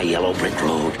 Goodbye, Yellow Brick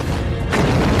Road.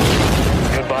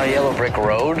 Goodbye, Yellow Brick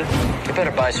Road? You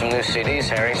better buy some new CDs,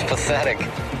 Harry. It's pathetic.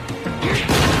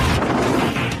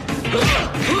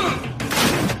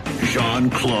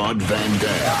 Jean-Claude Van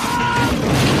Damme.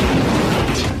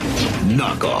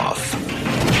 Knockoff.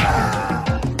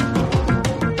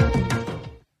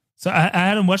 So I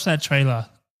hadn't watched that trailer,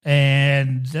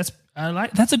 and that's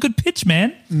a good pitch,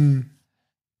 man.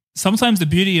 Sometimes the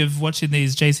beauty of watching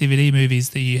these JCVD movies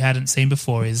that you hadn't seen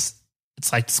before is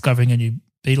it's like discovering a new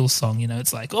Beatles song. You know,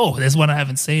 it's like, oh, there's one I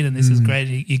haven't seen, and this is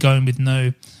great. You're going with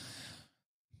no.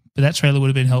 But that trailer would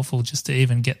have been helpful just to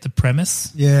even get the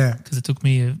premise. Yeah, because it took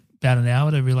me about an hour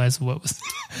to realize what was.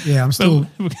 Yeah, I'm still.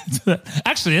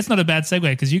 Actually, that's not a bad segue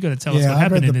because you got to tell us what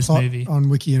happened in this movie on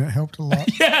Wiki, and it helped a lot.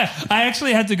 Yeah, I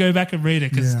actually had to go back and read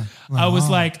it because I was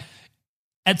like,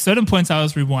 at certain points I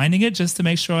was rewinding it just to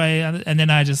make sure and then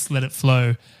I just let it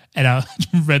flow, and I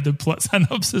read the plot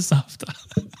synopsis after.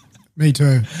 Me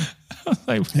too. I was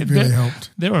like, it really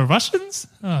helped. There were Russians?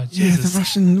 Oh, Jesus. Yeah, the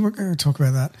Russian. We're going to talk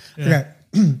about that. Yeah.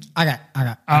 Okay.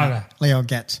 Okay. Leo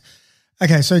gets.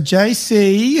 Okay, so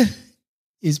JC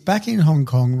is back in Hong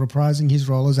Kong reprising his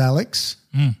role as Alex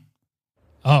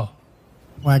Oh.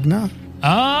 Wagner,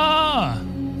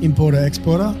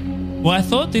 importer-exporter. Well, I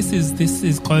thought this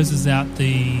is closes out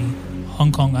the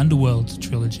Hong Kong Underworld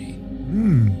trilogy.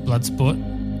 Bloodsport,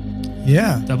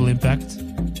 Double Impact,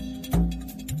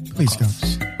 Police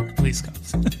Cops. Police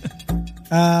Cops.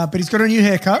 But he's got a new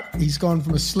haircut. He's gone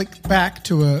from a slick back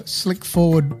to a slick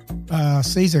forward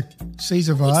Caesar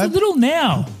vibe. It's a little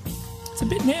now. It's a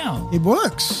bit now. It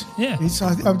works. Yeah.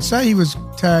 I would say he was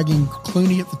tagging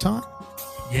Clooney at the time.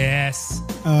 Yes.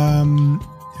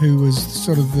 Who was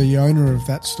sort of the owner of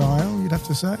that style, you'd have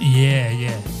to say.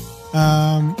 Yeah.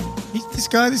 This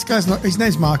guy's not, his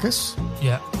name's Marcus.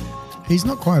 Yeah. He's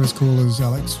not quite as cool as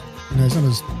Alex. You know, he's not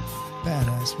as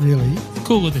badass, really.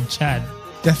 Cooler than Chad.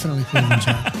 Definitely cooler than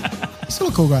Chad. He's still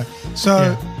a cool guy.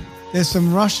 So there's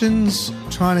some Russians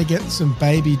trying to get some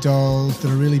baby dolls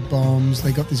that are really bombs.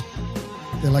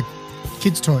 They're like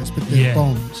kids' toys, but they're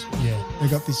bombs. Yeah. They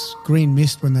got this green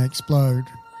mist when they explode.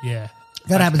 Yeah.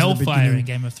 That like happens at the Hellfire beginning. in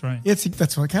Game of Thrones. Yeah,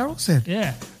 that's what Carol said.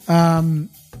 Yeah. I'm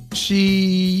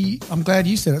glad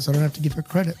you said it, so I don't have to give her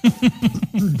credit.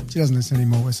 She doesn't listen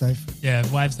anymore. We're safe. Yeah,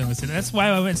 wives don't listen. That's why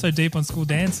I went so deep on school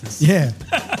dances. Yeah.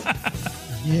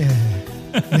 Yeah.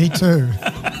 Me too.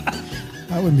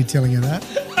 I wouldn't be telling you that.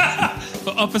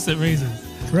 For opposite reasons.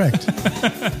 Correct.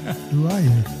 Who are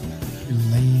you? You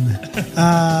lame.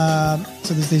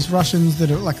 So there's these Russians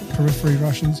that are like periphery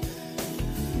Russians.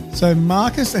 So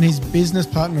Marcus and his business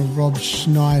partner Rob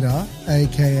Schneider,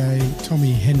 a.k.a.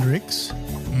 Tommy Hendricks,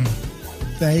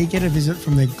 they get a visit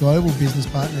from their global business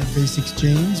partner at V6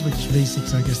 Jeans, which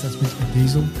V6, I guess that's meant to be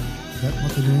diesel. Is that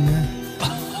what they're doing there?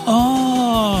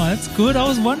 Oh, that's good. I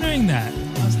was wondering that.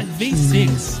 I was like,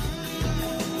 V6.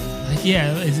 Like,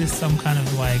 is this some kind of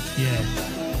motor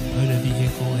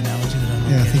vehicle analogy that I'm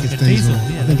not I think it's But diesel.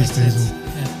 Yeah, I think it's diesel.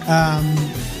 Yeah.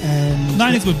 And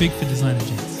 90s were big for designer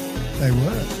jeans. They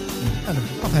were.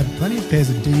 I've had plenty of pairs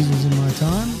of diesels in my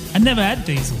time. I never had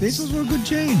diesels. Diesels were a good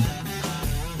jean.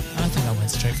 I think I went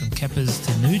straight from Keppers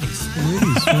to nudies.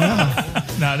 Wow.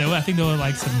 No, I think there were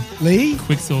like some Lee?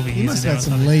 Quicksilver years. You must in have there had or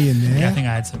some something. Lee in there. Yeah, I think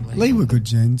I had some Lee. Lee were good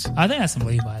jeans. I think I had some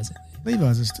Levi's in there.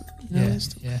 Levi's are still. Yeah.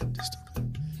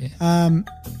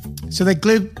 So their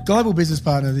global business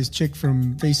partner, this chick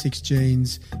from V6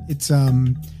 Jeans, it's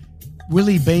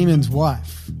Willie Beeman's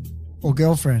wife or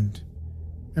girlfriend.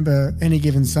 Remember Any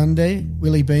Given Sunday?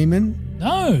 Willie Beeman?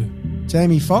 No.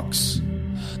 Jamie Foxx?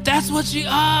 That's what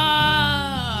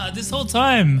this whole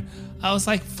time I was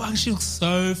like, fuck, she looks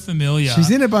so familiar.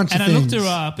 She's in a bunch of things. And I looked her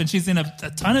up and she's in a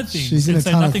ton of things. She's in a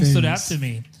ton of nothing things. stood out to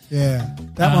me. Yeah.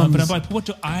 That one. But I'm like, what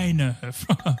do I know her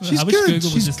from? She's I wish good. Google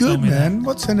would She's just tell good, me man. that.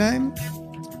 What's her name?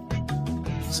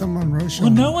 Someone Rochelle.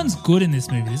 Well, no one's good in this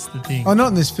movie. This is the thing. Oh, not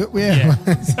in this film. Yeah.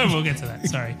 So we'll get to that.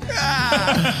 Sorry.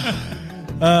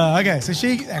 Okay, so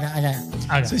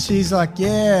so she's like,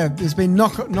 there's been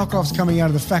knockoffs coming out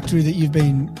of the factory that you've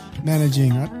been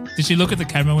managing, right? Did she look at the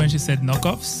camera when she said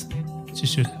knockoffs? She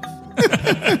should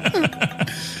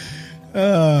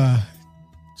have.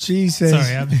 She says...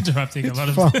 Sorry, I'm interrupting a lot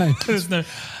of... Fine.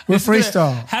 We're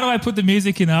freestyle. How do I put the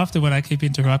music in after when I keep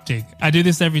interrupting? I do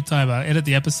this every time. I edit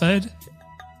the episode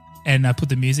and I put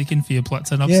the music in for your plot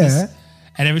synopsis. Yeah.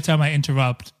 And every time I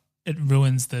interrupt, it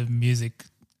ruins the music.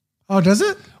 Oh, does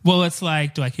it? Well, it's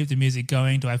like, do I keep the music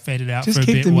going? Do I fade it out Just for a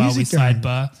keep bit the while we music going.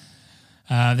 sidebar?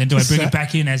 Then do I bring it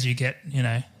back in as you get,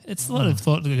 it's a lot of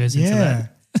thought that goes into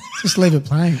that. Just leave it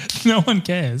playing. No one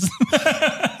cares.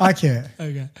 I care.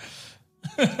 Okay.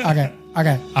 Okay.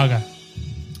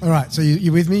 All right, so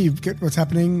you with me? You get what's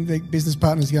happening. The business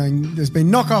partner's going, there's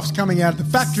been knockoffs coming out of the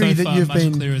factory So that far, you've much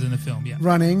been clearer than the film, yeah.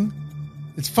 running.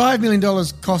 It's $5 million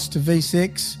cost to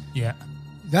V6. Yeah.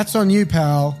 That's on you,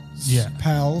 pal. Yeah.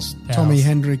 Pals. Tommy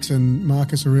Hendricks and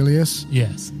Marcus Aurelius.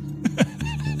 Yes.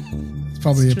 It's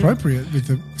probably appropriate with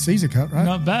the Caesar cut, right?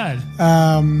 Not bad.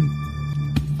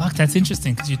 Fuck, that's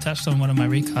interesting because you touched on one of my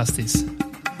recasties.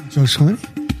 George Clooney?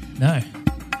 No.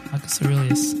 Marcus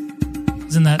Aurelius.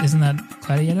 Isn't that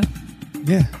Gladiator?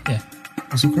 Yeah. Yeah.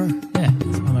 Russell Crowe? Yeah,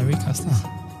 it's one of my recasties.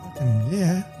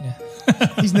 Yeah. Yeah.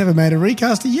 He's never made a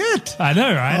recaster yet. I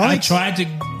know, right? Alex.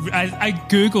 I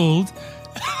Googled.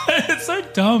 It's so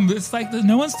dumb. It's like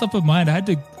no one's top of mind. I had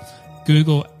to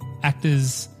Google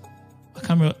actors. I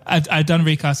can't remember. I've done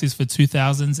recastings for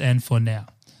 2000s and for now.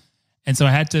 And so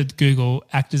I had to Google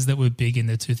actors that were big in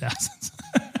the 2000s.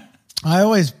 I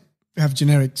always have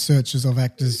generic searches of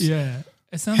actors. Yeah.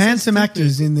 It sounds Handsome so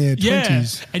actors in their 20s. Yeah.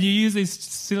 And you use these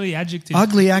silly adjectives.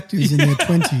 Ugly actors in their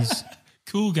 20s.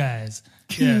 Cool guys.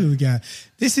 Cool guy.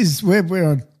 This is we're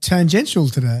on tangential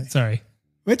today. Sorry.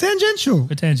 We're tangential.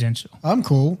 We're tangential. I'm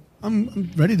cool. I'm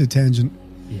ready to tangent.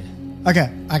 Yeah. Okay.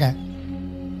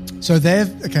 So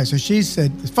so she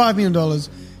said there's $5 million.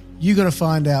 You got to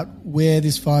find out where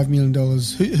this $5 million,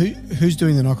 who's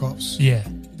doing the knockoffs. Yeah.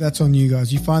 That's on you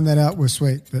guys. You find that out, we're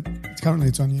sweet, but currently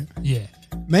it's on you. Yeah.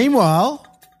 Meanwhile,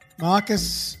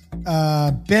 Marcus'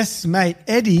 best mate,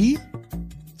 Eddie,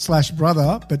 /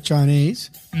 brother, but Chinese,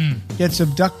 gets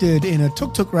abducted in a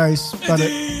tuk-tuk race, but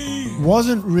it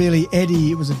wasn't really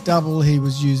Eddie. It was a double he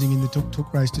was using in the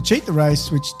tuk-tuk race to cheat the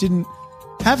race, which didn't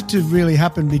have to really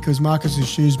happen because Marcus's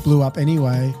shoes blew up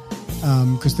anyway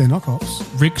because they're knockoffs.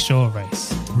 Rickshaw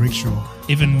race. Rickshaw.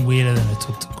 Even weirder than a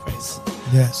tuk-tuk race.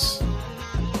 Yes.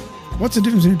 What's the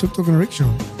difference between a tuk-tuk and a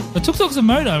rickshaw? The tuk-tuk's a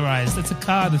motorized. It's a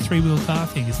car, the three-wheel car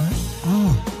thing, isn't it?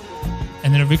 Oh.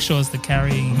 And then a rickshaw is the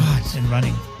carrying and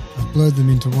running. I've blurred them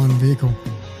into one vehicle.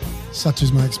 Such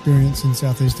is my experience in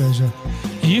Southeast Asia.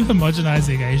 Are you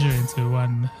homogenizing Asia into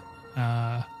one...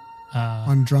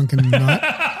 one drunken night?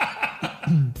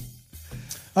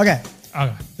 Okay.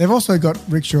 They've also got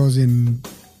rickshaws in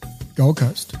Gold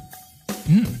Coast.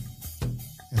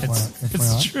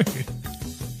 That's true.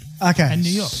 Okay. And New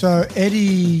York. So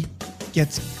Eddie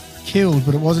gets killed,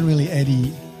 but it wasn't really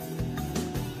Eddie.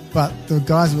 But the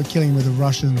guys that were killing were the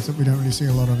Russians that we don't really see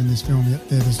a lot of in this film yet.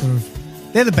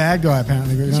 They're the bad guy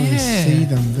apparently, but we don't really see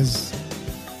them. They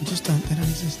don't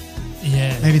exist.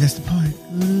 Yeah. Maybe that's the point.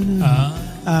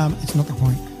 It's not the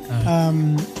point.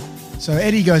 So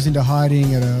Eddie goes into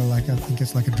hiding at I think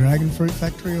it's like a dragon fruit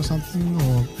factory or something,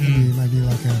 or maybe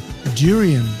like a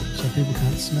durian, so people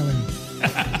can't smell him.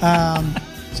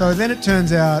 So then it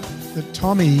turns out that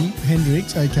Tommy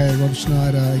Hendricks, aka Rob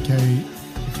Schneider, aka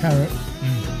the Carrot,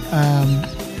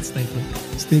 Stapler.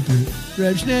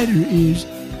 Rob Schneider is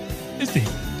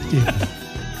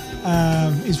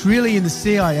really in the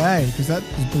CIA because that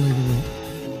is believable.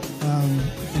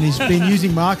 And he's been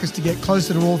using Marcus to get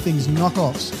closer to all things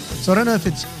knockoffs. So I don't know if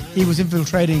he was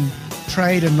infiltrating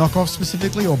trade and knockoffs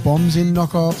specifically, or bombs in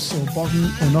knockoffs, or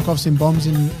knockoffs in bombs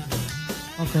in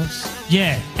knockoffs.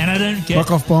 Yeah, and I don't get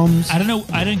knockoff bombs. I don't know.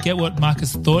 I don't get what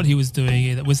Marcus thought he was doing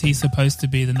either. Was he supposed to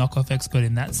be the knockoff expert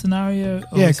in that scenario?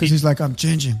 Yeah, because he's like, I'm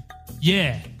changing.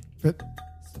 Yeah, but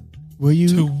were you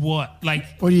to what?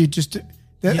 What do you just?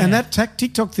 And that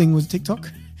TikTok thing was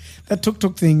TikTok. That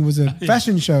tuk-tuk thing was a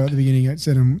fashion show at the beginning. It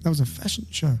said that was a fashion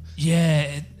show.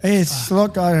 Yeah. It's a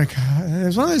lot.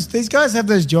 It's one of those. These guys have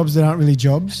those jobs that aren't really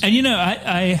jobs. And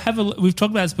we've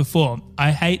talked about this before.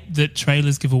 I hate that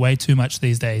trailers give away too much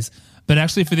these days. But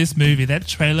actually, for this movie, that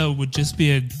trailer would just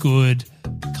be a good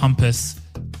compass,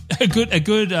 a good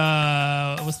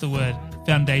what's the word?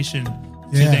 Foundation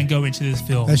to then go into this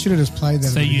film. They should have just played that.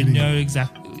 So you know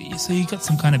exactly. So you got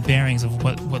some kind of bearings of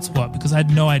what's what, because I had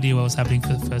no idea what was happening for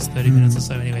the first 30 minutes or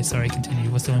so. Anyway, sorry,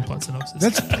 continue. We're still in plot synopsis.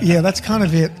 That's kind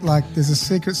of it. Like, there's a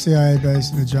secret CIA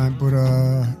base in the Giant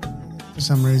Buddha. For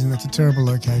some reason, that's a terrible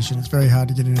location. It's very hard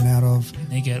to get in and out of. And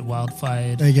they get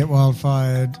wildfired.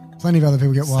 Plenty of other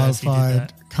people get wildfired.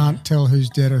 Can't tell who's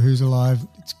dead or who's alive.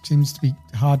 It seems to be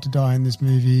hard to die in this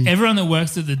movie. Everyone that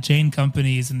works at the gene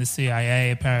company is in the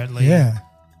CIA, apparently. Yeah.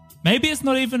 Maybe it's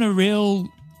not even a real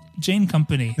gene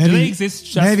company. Do they exist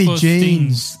just maybe for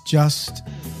genes stings? Just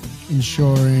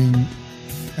ensuring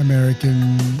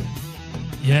American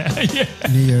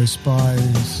neo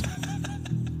spies.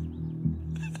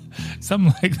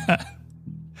 Something like that.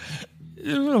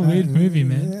 What a weird movie,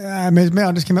 man. I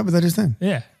just came up with that just then.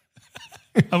 Yeah.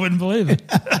 I wouldn't believe it.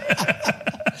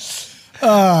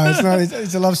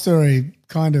 It's a love story,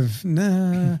 kind of.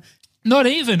 Nah. Not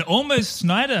even. Almost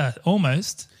Schneider.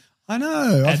 Almost. I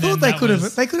know. I thought they could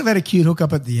have had a cute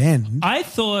hookup at the end. I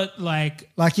thought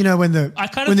when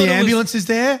the ambulance is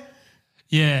there.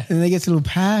 Yeah. And they get a little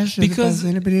passion. Because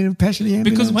when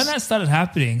that started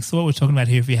happening, so what we're talking about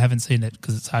here, if you haven't seen it,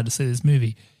 because it's hard to see this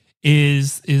movie,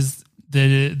 is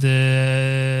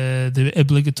the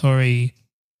obligatory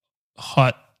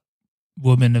hot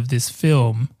woman of this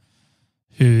film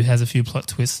who has a few plot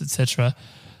twists, etc.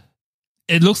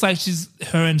 It looks like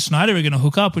her and Schneider are going to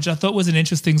hook up, which I thought was an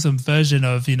interesting subversion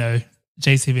of,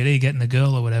 JCVD getting a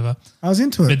girl or whatever. I was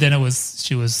into it. But then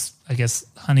she was, I guess,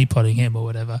 honeypotting him or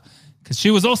whatever. Because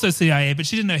she was also CIA, but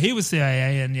she didn't know he was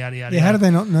CIA and yada, yada, Yeah, how do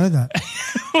they not know that?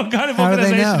 What kind of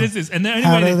organization is this? And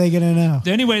how are they going to know?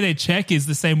 The only way they check is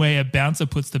the same way a bouncer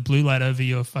puts the blue light over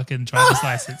your fucking driver's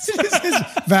license.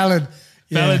 Valid.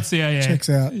 Valid CIA. Checks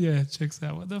out. Yeah, checks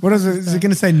out. What is it? Is it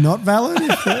going to say not valid?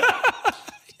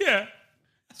 Yeah.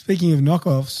 Speaking of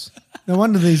knockoffs, no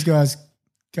wonder these guys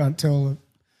can't tell.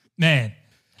 Man,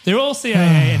 they're all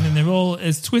CIA and then they're all,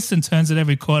 there's twists and turns at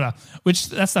every corner, which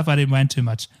that stuff I didn't mind too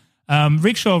much.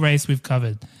 Rickshaw race we've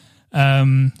covered.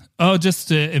 Just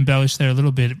to embellish there a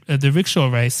little bit, the rickshaw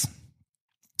race,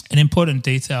 an important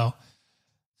detail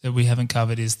that we haven't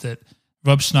covered is that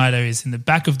Rob Schneider is in the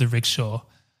back of the rickshaw.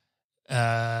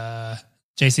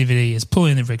 JCVD is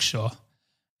pulling the rickshaw,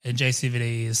 and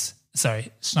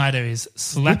Schneider is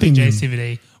slapping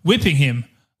JCVD, whipping him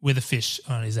with a fish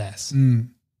on his ass.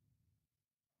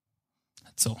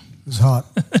 That's all. It was hot.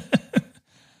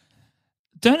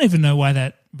 Don't even know why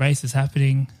that race is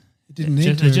happening. It didn't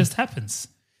need to. It just happens.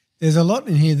 There's a lot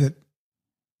in here that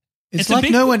it's like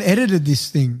no one edited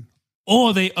this thing.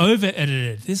 Or they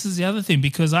over-edited. This is the other thing,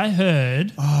 because I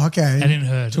heard... Oh, okay. I didn't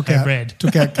heard. I read.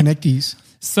 Took out connecties.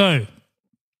 So,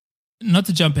 not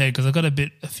to jump ahead, because I've got a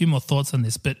few more thoughts on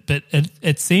this, but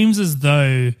it seems as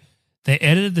though they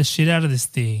edited the shit out of this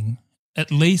thing,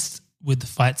 at least with the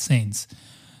fight scenes.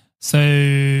 So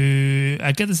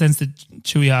I get the sense that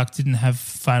Chewie Arc didn't have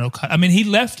final cut. I mean, he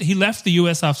left the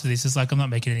US after this. It's like, I'm not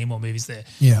making any more movies there.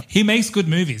 Yeah. He makes good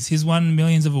movies. He's won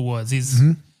millions of awards.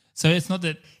 So it's not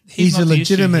that he's not a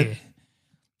legitimate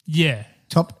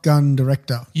Top Gun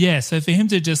director. Yeah, so for him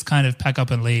to just kind of pack up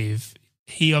and leave,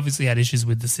 he obviously had issues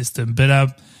with the system.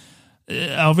 But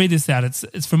I'll read this out.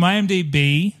 It's from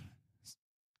IMDb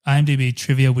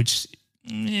trivia, which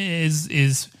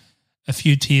is a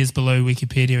few tiers below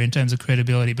Wikipedia in terms of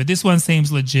credibility. But this one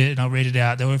seems legit, and I'll read it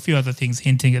out. There were a few other things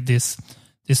hinting at this.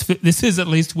 This is at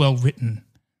least well written,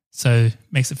 so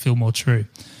makes it feel more true.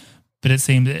 But it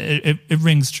seemed it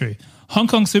rings true. Hong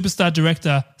Kong superstar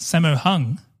director Sammo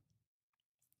Hung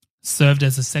served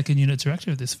as the second unit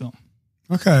director of this film.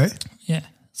 Okay. Yeah,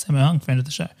 Sammo Hung, friend of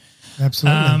the show.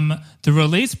 Absolutely. The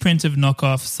release print of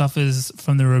Knockoff suffers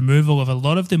from the removal of a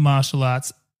lot of the martial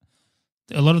arts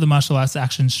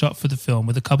action shot for the film,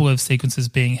 with a couple of sequences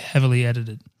being heavily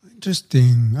edited.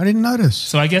 Interesting. I didn't notice.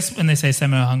 So I guess when they say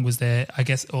Sammo Hung was there, I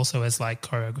guess also as like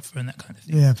choreographer and that kind of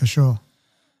thing. Yeah, for sure.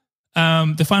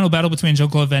 The final battle between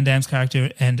Jean-Claude Van Damme's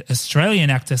character and Australian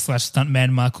actor /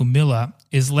 stuntman Michael Miller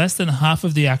is less than half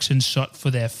of the action shot for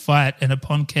their fight, and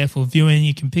upon careful viewing,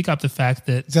 you can pick up the fact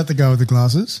that... Is that the guy with the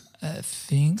glasses? I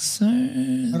think so.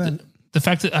 The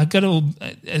fact that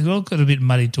it all got a bit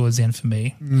muddy towards the end for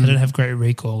me. I don't have great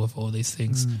recall of all these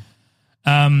things.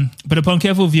 But upon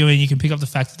careful viewing, you can pick up the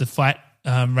fact that the fight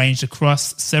ranged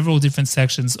across several different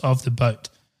sections of the boat.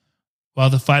 While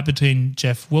the fight between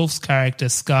Jeff Wolf's character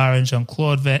Scar and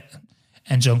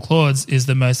Jean-Claude's is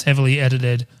the most heavily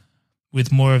edited,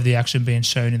 with more of the action being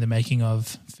shown in the making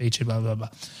of, featured, blah, blah, blah.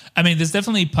 I mean, there's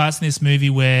definitely parts in this movie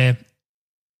where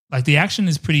like the action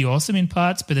is pretty awesome in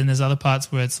parts, but then there's other parts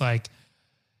where it's like,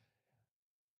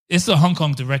 it's a Hong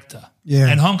Kong director. Yeah.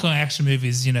 And Hong Kong action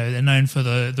movies, they're known for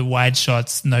the wide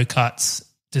shots, no cuts,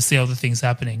 to see all the things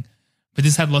happening. But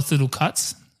this had lots of little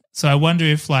cuts. So I wonder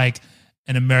if like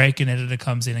an American editor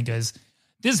comes in and goes,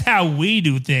 this is how we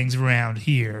do things around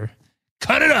here.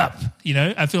 Cut it up.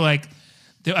 I feel like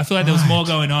there was more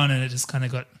going on, and it just kind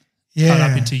of got cut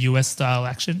up into US style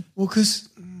action. Well, because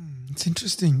it's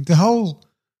interesting.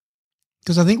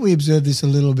 Because I think we observed this a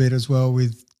little bit as well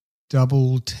with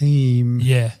Double Team.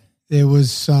 Yeah. There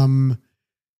was some,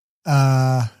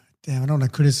 I don't want to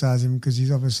criticize him because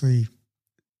he's obviously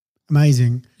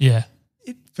amazing. Yeah.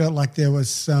 It felt like there was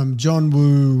some John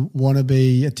Woo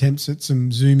wannabe attempts at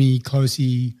some zoomy,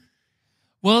 closey.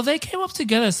 Well, they came up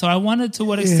together, so I wondered to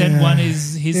what extent one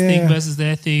is his thing versus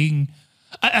their thing.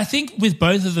 I think with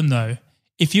both of them, though,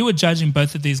 if you were judging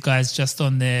both of these guys just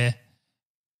on their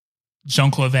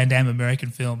Jean-Claude Van Damme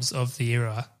American films of the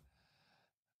era,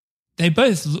 they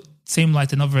both seem like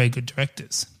they're not very good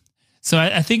directors. So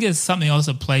I think there's something else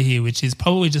at play here, which is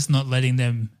probably just not letting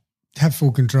them have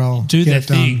full control, do their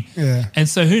thing. Yeah. And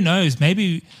so who knows?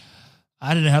 Maybe,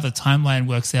 I don't know how the timeline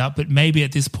works out, but maybe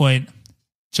at this point,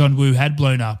 John Woo had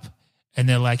blown up and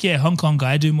they're like, yeah, Hong Kong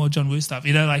guy, do more John Woo stuff.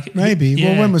 Maybe. Yeah.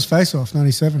 Well, when was Face Off?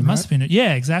 97, It must have been.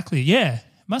 Yeah, exactly. Yeah,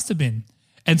 must have been.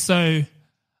 And so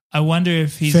I wonder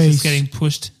if he's just getting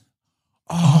pushed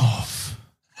off.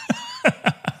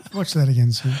 Watch that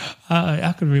again soon.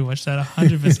 I could rewatch that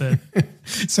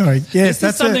 100%. Sorry. Yes,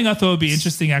 that's something I thought would be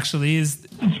interesting actually is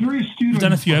it's very astute. We've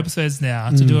done a few episodes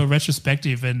now to do a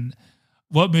retrospective, and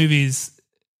what movies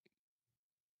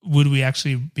would we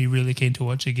actually be really keen to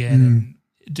watch again and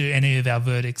do any of our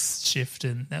verdicts shift,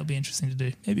 and that would be interesting to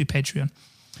do. Maybe Patreon.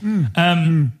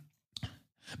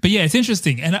 But yeah, it's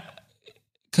interesting. And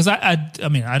because I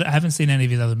haven't seen any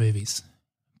of his other movies,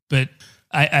 but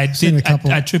I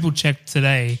triple checked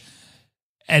today,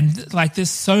 and like there's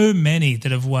so many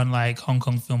that have won like Hong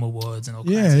Kong Film Awards and all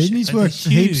kinds of shit. Yeah, he's worked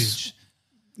heaps.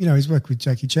 He's worked with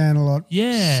Jackie Chan a lot.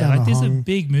 Yeah, Sammo like these Hung. are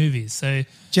big movies. So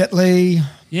Jet Li.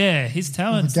 Yeah, his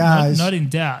talent's guys. not in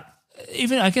doubt.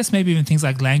 even I guess maybe even things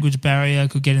like language barrier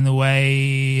could get in the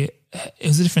way. It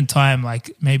was a different time.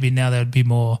 Like maybe now they would be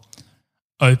more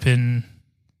open.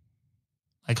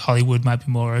 Like Hollywood might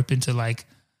be more open to like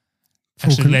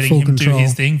actually letting him do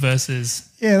his thing versus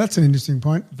that's an interesting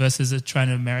point. Versus trying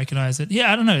to Americanize it.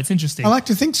 Yeah, I don't know. It's interesting. I like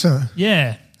to think so.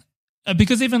 Yeah,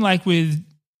 because even like with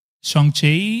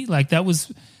Shang-Chi, like that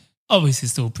was obviously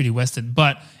still pretty Western,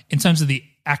 but in terms of the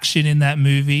action in that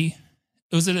movie,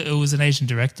 it was an Asian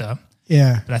director.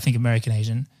 Yeah, but I think American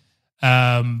Asian.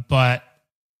 But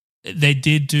they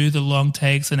did do the long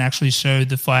takes and actually showed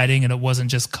the fighting, and it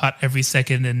wasn't just cut every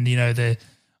second and the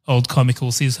old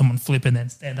comical see someone flip and then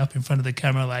stand up in front of the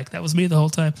camera like that was me the whole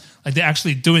time. Like they're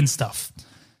actually doing stuff.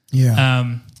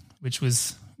 Yeah. Which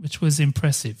was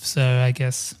impressive. So I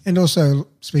guess. And also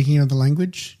speaking of the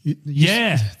language,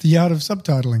 the art of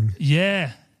subtitling.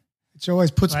 Yeah. Which always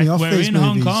puts me off we're these in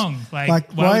movies. Hong Kong.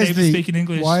 Like why would they be speaking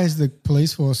English? Why is the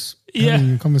police force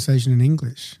having a conversation in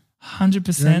English?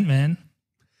 100%, man.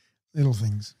 Little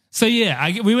things. So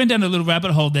we went down a little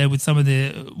rabbit hole there with some of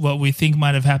what we think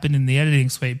might have happened in the editing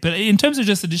suite. But in terms of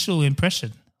just additional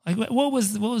impression, like what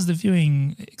was the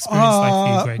viewing experience like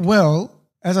for you, Greg? Well,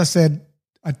 as I said,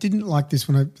 I didn't like this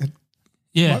when I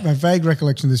had my vague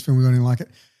recollection of this film was I didn't like it.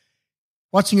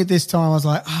 Watching it this time, I was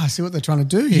like, I see what they're trying to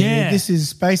do here. Yeah. This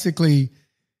is basically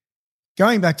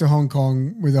going back to Hong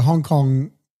Kong with a Hong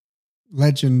Kong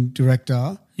legend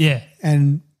director. Yeah.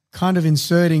 And kind of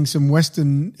inserting some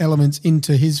Western elements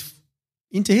into his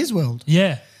world.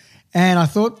 Yeah. And I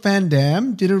thought Van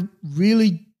Damme did a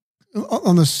really,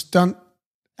 on the stunt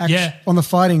action, on the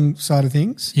fighting side of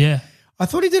things. Yeah. I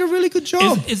thought he did a really good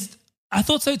job. I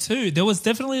thought so too. There was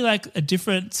definitely like a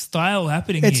different style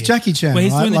happening It's here. Jackie Chan, where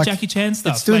he's right? doing Like, the Jackie Chan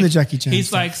stuff. it's doing the Jackie Chan He's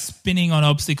stuff. like spinning on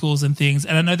obstacles and things.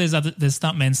 And I know there's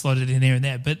stuntmen slotted in here and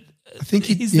there, but I think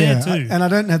he's there too. And I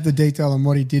don't have the detail on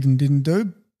what he did and didn't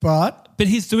do, but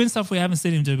he's doing stuff we haven't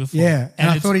seen him do before. Yeah, and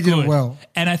I thought he did it well.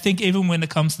 And I think even when it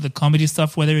comes to the comedy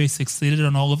stuff, whether he succeeded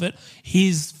on all of it,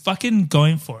 he's fucking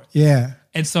going for it. Yeah.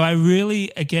 And so I really,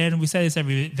 again, we say this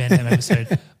every Van Damme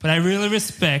episode, but I really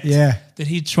respect that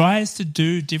he tries to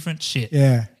do different shit.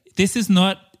 Yeah. This is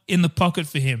not in the pocket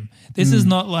for him. This is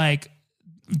not like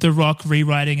The Rock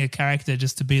rewriting a character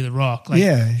just to be The Rock. Like,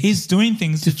 he's doing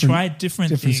things to try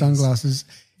different things. Sunglasses.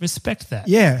 Respect that.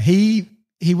 Yeah, he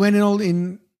went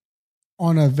in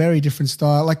on a very different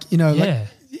style. Like, he's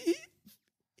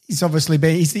obviously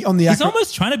he's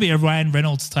almost trying to be a Ryan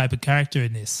Reynolds type of character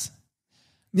in this.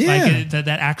 Yeah. Like that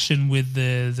action with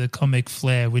the comic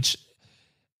flair, which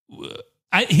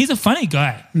he's a funny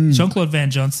guy. Jean-Claude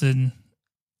Van Johnson,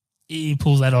 he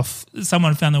pulls that off.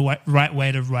 Someone found the right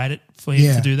way to write it for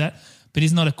him to do that, but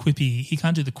he's not a quippy. He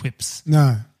can't do the quips.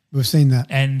 No, we've seen that.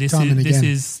 And this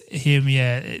is him.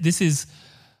 Yeah, this is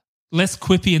less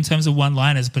quippy in terms of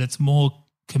one-liners, but it's more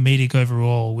comedic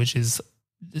overall, which is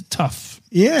tough.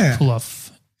 Yeah, to pull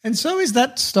off. And so is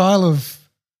that style of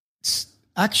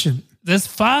action. There's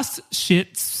fast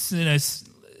shit,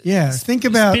 think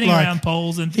about spinning around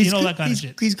poles and all that kind of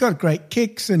shit. He's got great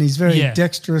kicks and he's very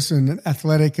dexterous and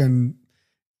athletic and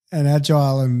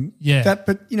agile and that.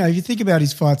 But if you think about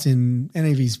his fights in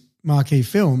any of his marquee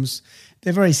films,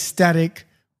 they're very static.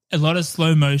 A lot of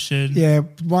slow motion. Yeah,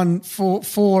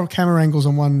 four camera angles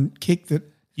on one kick that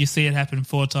you see it happen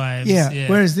 4 times. Yeah.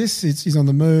 Whereas this, he's on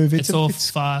the move. It's all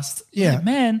fast. Yeah,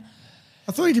 man.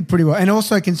 I thought he did pretty well. And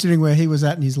also considering where he was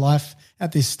at in his life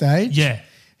at this stage,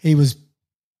 he was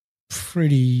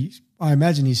pretty – I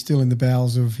imagine he's still in the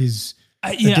bowels of his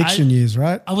addiction years,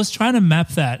 right? I was trying to map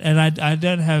that and I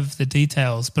don't have the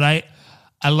details, but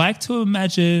I like to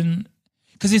imagine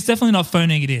 – because he's definitely not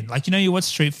phoning it in. Like, you watch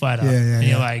Street Fighter and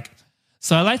you're like –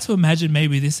 so I like to imagine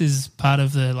maybe this is part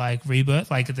of the like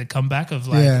rebirth, like the comeback of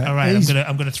like, all right,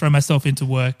 I'm gonna throw myself into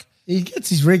work. He gets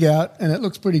his rig out and it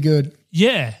looks pretty good.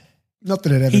 Yeah. Not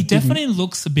that it ever He definitely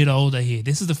looks a bit older here.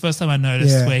 This is the first time I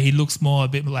noticed where he looks a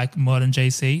bit like modern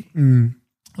JC,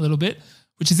 a little bit,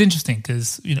 which is interesting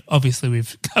because obviously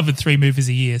we've covered 3 movies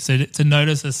a year, so to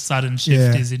notice a sudden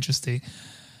shift is interesting.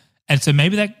 And so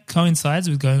maybe that coincides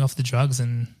with going off the drugs,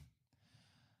 and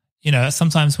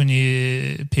sometimes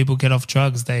when people get off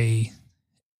drugs, I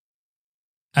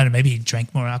don't know, maybe he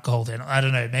drank more alcohol then. I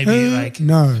don't know, maybe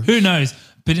who knows?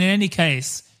 But in any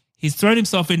case, he's thrown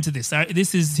himself into this.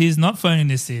 He's not phoning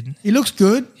this in. He looks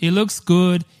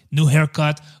good. New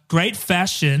haircut, great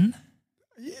fashion.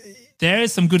 There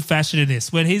is some good fashion in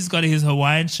this. When he's got his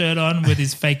Hawaiian shirt on with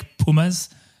his fake Pumas,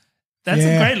 that's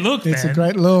a great look, man. It's a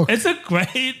great look. It's a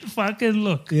great fucking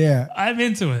look. Yeah. I'm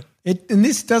into it. And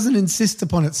this doesn't insist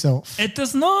upon itself. It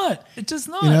does not. It does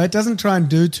not. It doesn't try and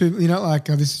do too,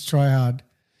 this is try hard.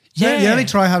 The only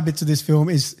try-hard bits of this film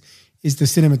is the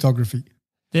cinematography.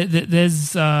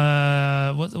 There's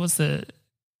what's the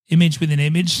image within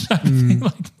image type thing?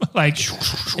 Like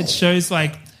it shows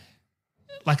like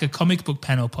a comic book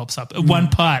panel pops up at one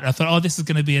part. I thought, oh, this is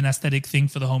going to be an aesthetic thing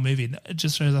for the whole movie. It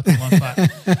just shows up in one part.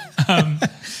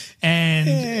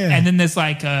 And then there's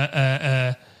like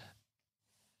a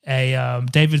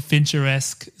David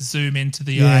Fincher-esque zoom into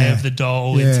the eye of the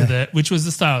doll which was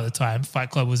the style of the time. Fight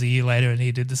Club was a year later and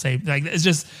he did the same. Like it's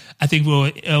just, I think we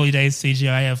were early days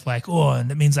CGI of like, oh, and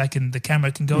that means the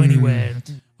camera can go anywhere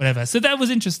and whatever. So that was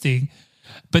interesting.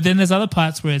 But then there's other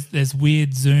parts where there's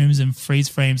weird zooms and freeze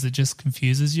frames that just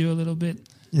confuses you a little bit.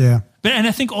 Yeah. And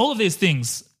I think all of these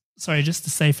things, sorry, just to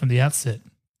say from the outset,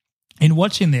 in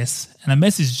watching this, and I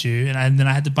messaged you, and then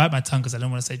I had to bite my tongue because I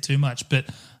don't want to say too much, but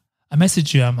I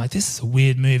messaged you, I'm like, this is a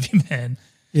weird movie, man.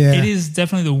 Yeah. It is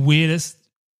definitely the weirdest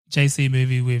JC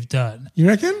movie we've done. You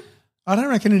reckon? I don't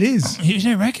reckon it is. You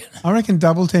don't reckon? I reckon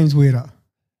Double Team's weirder.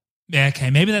 Yeah, okay.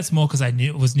 Maybe that's more because I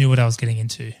knew what I was getting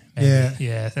into. Maybe.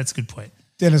 Yeah, that's a good point.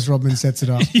 Dennis Rodman sets it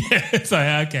up. Yeah, so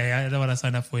okay, I know what I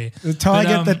signed up for you. The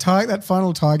tiger, that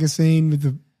final tiger scene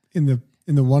with in the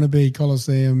wannabe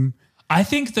Coliseum. I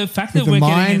think the fact that we're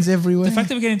mines everywhere. The fact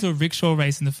that we're getting into a rickshaw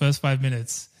race in the first 5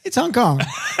 minutes. It's Hong Kong,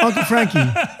 Uncle Frankie.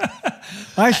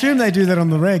 I assume they do that on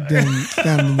the reg down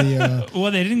in the. Well,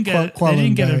 they didn't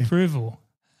get approval.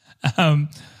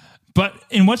 But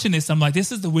in watching this, I'm like,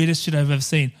 this is the weirdest shit I've ever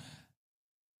seen.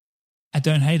 I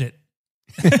don't hate it.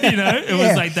 It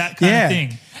was like that kind of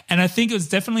thing. And I think it was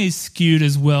definitely skewed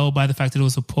as well by the fact that it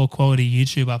was a poor quality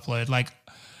YouTube upload. Like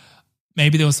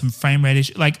maybe there was some frame rate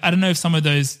issue. Like I don't know if some of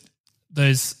those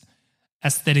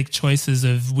aesthetic choices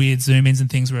of weird zoom ins and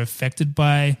things were affected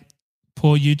by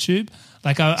poor YouTube.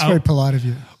 Like it's very polite of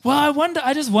you. Well,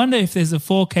 I just wonder if there's a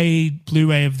 4K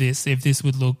Blu-ray of this, if this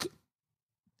would look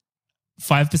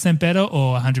 5% better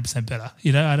or 100% better.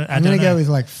 I'm going to go with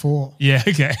like 4. Yeah,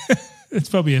 okay. It's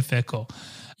probably a fair call.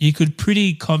 You could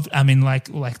pretty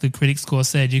like the critic score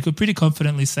said, you could pretty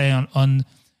confidently say on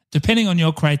depending on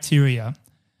your criteria,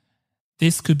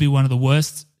 this could be one of the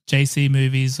worst JC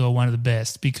movies or one of the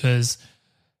best, because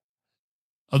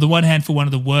on the one hand, for one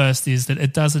of the worst is that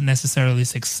it doesn't necessarily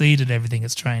succeed at everything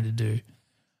it's trying to do,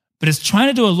 but it's trying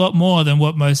to do a lot more than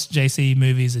what most JC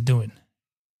movies are doing.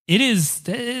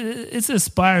 It's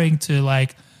aspiring to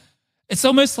like, it's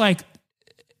almost like,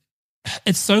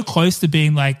 it's so close to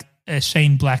being like a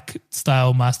Shane Black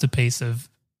style masterpiece of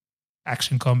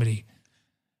action comedy.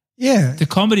 Yeah. The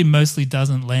comedy mostly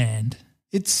doesn't land.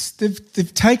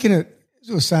 They've taken it, as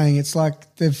I was saying, it's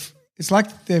like they've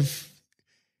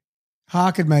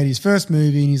Hark had made his first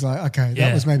movie and he's like, okay,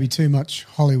 that was maybe too much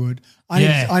Hollywood.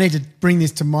 I need to bring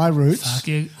this to my roots.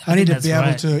 I need to be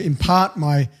able to impart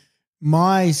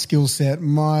my skill set,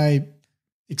 my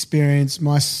experience,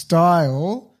 my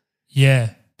style.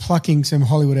 Yeah. Plucking some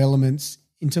Hollywood elements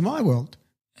into my world.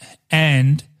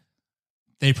 And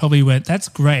they probably went, that's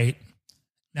great.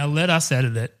 Now let us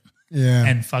edit it. Yeah.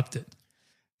 And fucked it.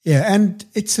 Yeah. And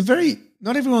it's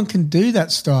not everyone can do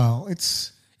that style. And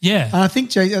I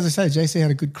think, as I say, JC had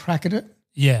a good crack at it.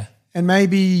 Yeah. And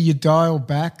maybe you dial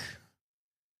back.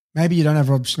 Maybe you don't have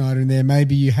Rob Schneider in there.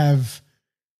 Maybe you have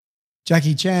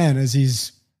Jackie Chan but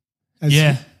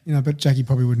Jackie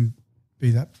probably wouldn't be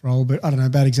that role, but I don't know,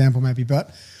 bad example maybe, but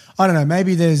I don't know,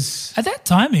 maybe there's... At that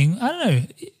timing, I don't know,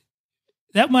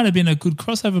 that might have been a good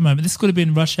crossover moment. This could have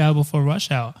been Rush Hour before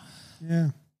Rush Hour. Yeah.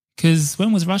 Because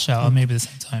when was Rush Hour? Maybe the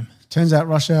same time. Turns out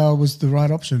Rush Hour was the right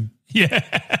option.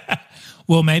 Yeah.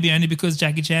 Well, maybe only because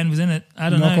Jackie Chan was in it. I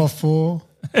don't know. Knock off 4.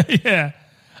 Yeah.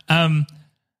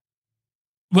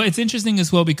 Well, it's interesting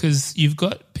as well because you've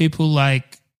got people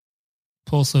like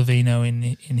Paul Sorvino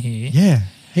in here. Yeah.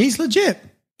 He's legit.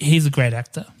 He's a great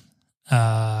actor.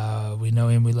 We know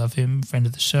him. We love him. Friend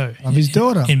of the show. Love his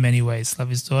daughter. In many ways. Love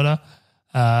his daughter.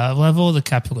 Love all the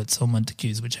Capulets or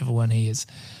Montagues, whichever one he is.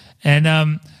 And I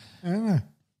don't know.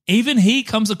 Even he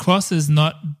comes across as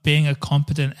not being a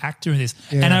competent actor in this.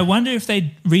 Yeah. And I wonder if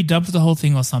they redubbed the whole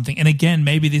thing or something. And again,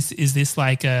 maybe this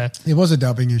like a... It was a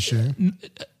dubbing issue.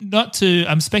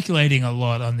 I'm speculating a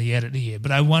lot on the edit here,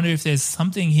 but I wonder if there's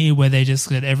something here where they just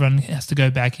that everyone has to go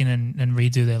back in and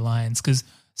redo their lines, because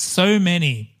so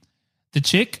many... The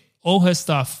chick, all her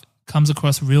stuff comes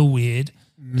across real weird.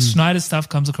 Schneider's stuff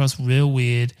comes across real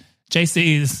weird.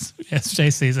 JC's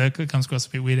comes across a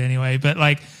bit weird anyway, but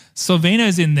like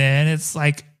Sorvino's in there and it's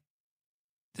like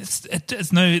it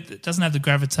doesn't have the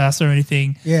gravitas or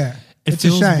anything. Yeah. It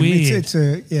feels a shame. weird.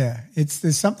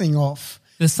 There's something off.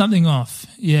 There's something off,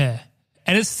 yeah.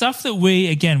 And it's stuff that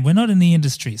we're not in the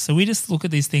industry. So we just look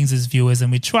at these things as viewers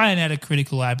and we try and add a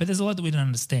critical eye, but there's a lot that we don't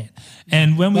understand.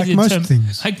 And when we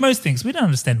Like most things, we don't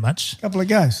understand much. A couple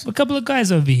of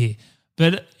guys over here.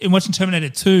 But in watching Terminator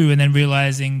 2 and then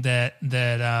realizing that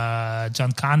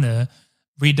John Connor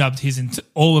redubbed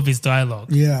all of his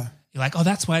dialogue. Yeah. You're like, oh,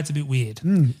 that's why it's a bit weird.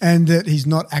 And that he's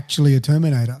not actually a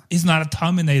Terminator. He's not a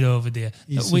Terminator over there.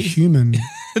 He's a human.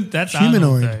 That's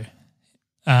humanoid. Arnold,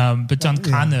 though. But John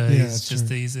Connor is just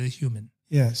true. he's a human.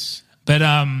 Yes. But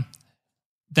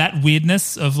that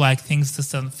weirdness of like things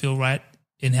just doesn't feel right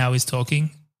in how he's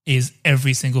talking is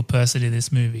every single person in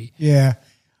this movie. Yeah.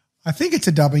 I think it's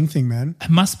a dubbing thing, man. It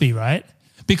must be, right?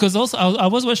 Because also I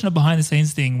was watching a behind the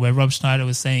scenes thing where Rob Schneider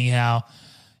was saying how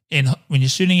when you're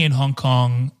shooting in Hong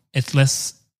Kong, it's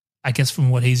less, I guess from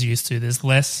what he's used to, there's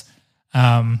less,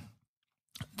 they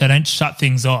don't shut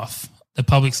things off. The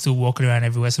public's still walking around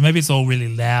everywhere. So maybe it's all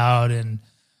really loud, and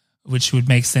which would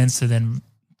make sense to then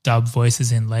dub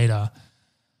voices in later.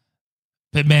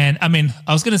 But man, I mean,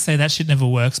 I was going to say that shit never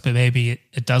works, but maybe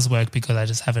it does work because I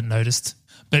just haven't noticed.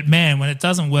 But man, when it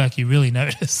doesn't work, you really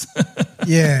notice.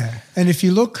 Yeah. And if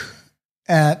you look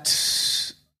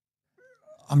at,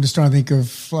 I'm just trying to think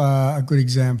of a good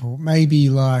example, maybe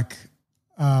like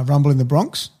Rumble in the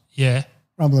Bronx. Yeah.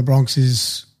 Rumble in the Bronx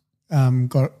is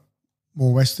got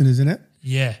more Westerners in it.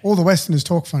 Yeah. All the Westerners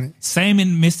talk funny. Same in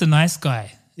Mr. Nice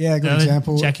Guy. Yeah, good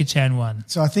example. Jackie Chan one.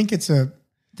 So I think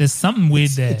there's something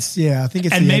weird there. I think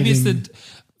it's and the maybe editing. it's the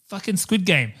fucking Squid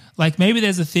Game. Like maybe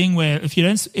there's a thing where if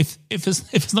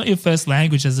it's not your first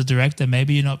language as a director,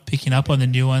 maybe you're not picking up on the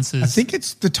nuances. I think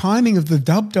it's the timing of the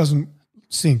dub doesn't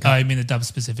sync. Oh, you mean the dub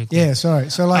specifically? Yeah, sorry.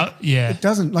 So like, it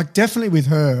doesn't, like definitely with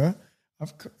her.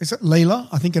 Is it Leela?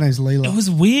 I think her name's Leela. It was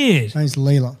weird. Her name's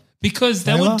Leela. Because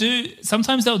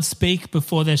sometimes they would speak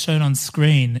before they're shown on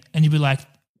screen and you'd be like,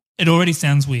 it already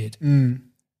sounds weird.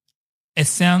 It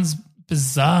sounds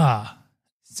bizarre.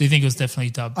 So you think it was definitely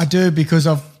dubbed? I do, because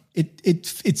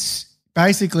it's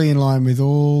basically in line with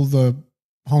all the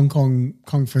Hong Kong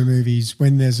Kung Fu movies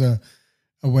when there's a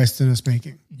Westerner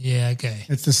speaking. Yeah, okay.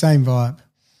 It's the same vibe.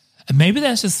 And maybe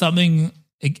that's just something,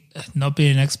 not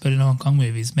being an expert in Hong Kong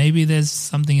movies, maybe there's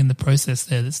something in the process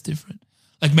there that's different.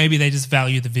 Like maybe they just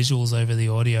value the visuals over the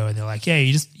audio and they're like, yeah,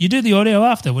 you do the audio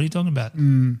after. What are you talking about?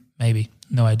 Maybe.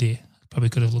 No idea. Probably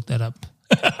could have looked that up.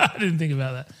 I didn't think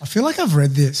about that. I feel like I've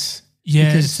read this.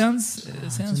 Yeah, it sounds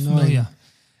familiar.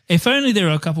 If only there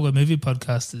were a couple of movie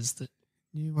podcasters that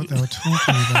knew what they were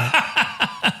talking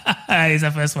about. Here's our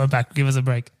first one back. Give us a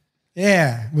break.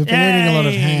 Yeah, we've been eating a lot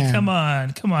of ham.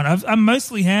 Come on. I'm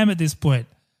mostly ham at this point.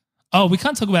 Oh, we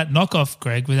can't talk about knockoff,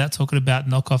 Greg, without talking about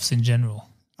knockoffs in general.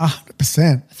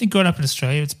 100%. I think growing up in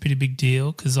Australia, it's a pretty big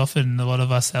deal because often a lot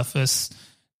of us, our first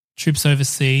trips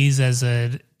overseas as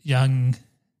a young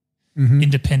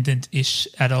independent-ish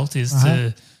adult is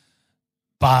to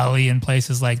Bali and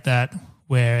places like that,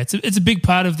 where it's a big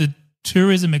part of the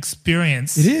tourism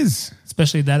experience. It is.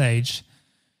 Especially at that age.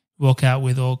 Walk out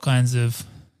with all kinds of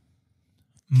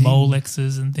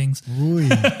Molexes and things.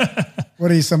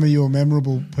 What are some of your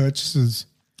memorable purchases?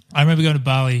 I remember going to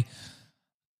Bali,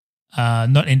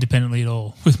 not independently at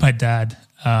all, with my dad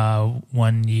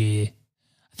 1 year.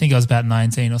 I think I was about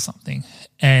 19 or something,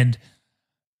 and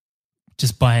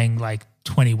just buying like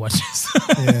 20 watches.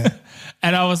 Yeah.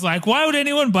 And I was like, why would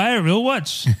anyone buy a real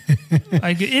watch?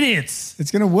 Like idiots.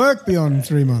 It's going to work beyond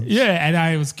 3 months. Yeah, and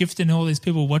I was gifting all these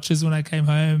people watches when I came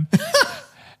home.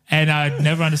 And I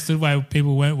never understood why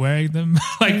people weren't wearing them,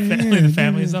 like the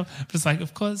family and stuff. But it's like,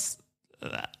 of course,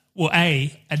 well,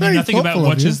 I knew nothing about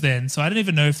watches then. So I didn't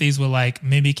even know if these were like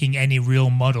mimicking any real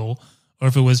model or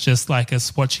if it was just like a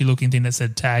swatchy looking thing that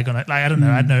said tag on it. Like, I don't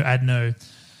know. I'd know.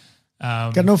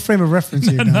 Got no frame of reference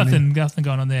here. nothing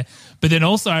going on there. But then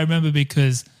also I remember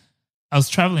because I was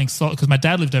traveling because my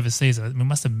dad lived overseas. We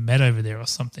must have met over there or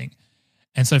something.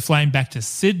 And so flying back to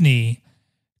Sydney,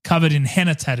 covered in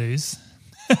henna tattoos,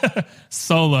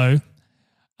 solo.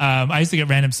 I used to get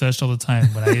random searched all the time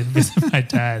when I visit my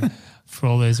dad for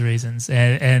all those reasons.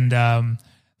 And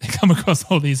they come across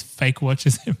all these fake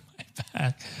watches in my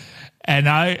bag. And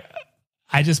I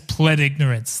just pled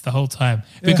ignorance the whole time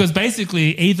because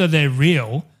basically either they're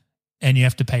real and you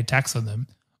have to pay tax on them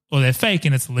or they're fake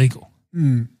and it's illegal.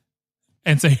 And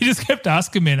so he just kept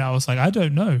asking me and I was like, I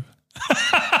don't know.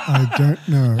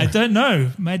 I don't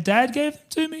know. My dad gave them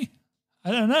to me.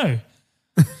 I don't know.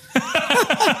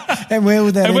 And where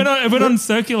would that It went on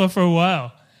circular for a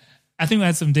while. I think we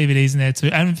had some DVDs in there too.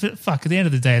 And fuck, at the end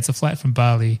of the day, it's a flight from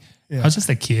Bali. I was just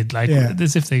a kid. Like,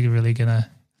 as if they're really going to...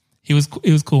 He was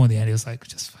cool in the end. He was like,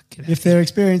 just fuck it out. If they're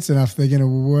experienced enough, they're going to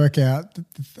work out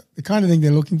the kind of thing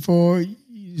they're looking for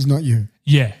is not you.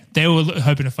 Yeah, they were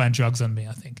hoping to find drugs on me,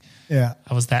 I think. Yeah.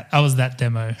 I was that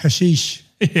demo. Hashish.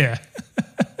 Yeah.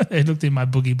 They looked in my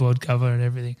boogie board cover and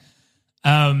everything.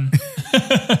 Obviously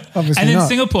and then not.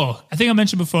 Singapore. I think I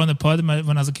mentioned before on the pod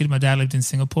when I was a kid, my dad lived in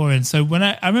Singapore. And so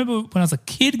I remember when I was a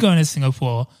kid going to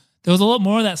Singapore, there was a lot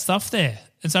more of that stuff there.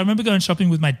 And so I remember going shopping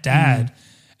with my dad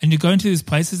and you go into these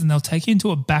places and they'll take you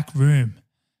into a back room.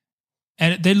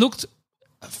 And they looked,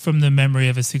 from the memory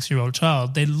of a 6-year-old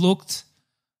child, they looked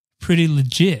pretty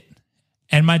legit.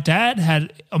 And my dad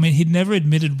he'd never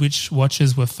admitted which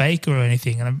watches were fake or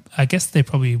anything. And I guess they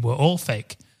probably were all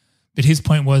fake. But his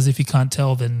point was, if you can't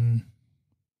tell, then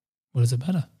what does it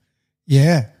matter?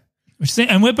 Yeah.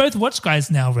 And we're both watch guys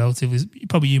now, relatively.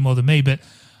 Probably you more than me. But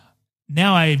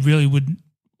now I really would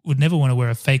never want to wear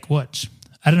a fake watch.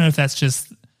 I don't know if that's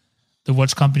just the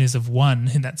watch companies have won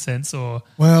in that sense or...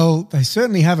 Well, they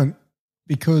certainly haven't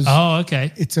because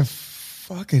it's a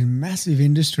fucking massive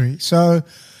industry. So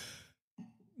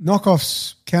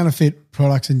knockoffs, counterfeit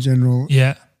products in general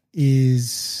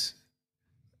is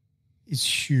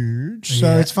huge.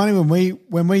 So it's funny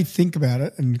when we think about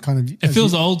it and kind of... It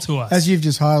feels old to us. As you've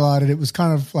just highlighted, it was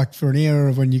kind of like for an era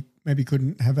of when you maybe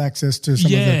couldn't have access to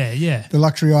some of the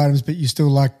luxury items, but you still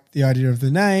liked the idea of the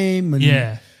name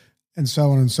and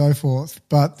so on and so forth.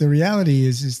 But the reality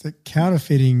is that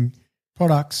counterfeiting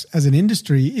products as an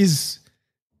industry is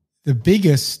the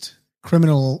biggest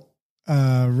criminal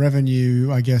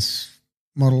revenue, I guess,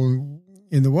 model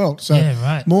in the world.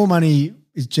 So more money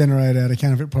is generated out of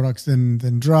counterfeit products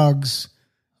than drugs,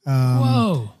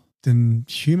 than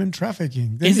human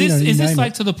trafficking. Is this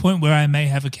like to the point where I may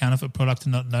have a counterfeit product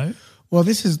and not know? Well,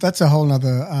 that's a whole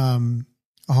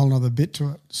nother bit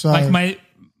to it. So like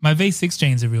my V6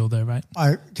 jeans are real though, right?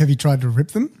 Have you tried to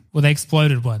rip them? Well, they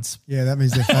exploded once. Yeah, that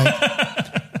means they're fake.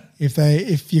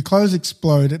 If your clothes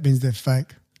explode, it means they're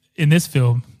fake. In this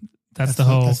film, that's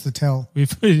the tell. We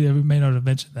may not have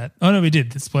mentioned that. Oh no, we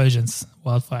did. Explosions,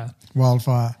 wildfire.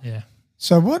 Yeah.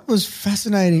 So what was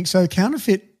fascinating? So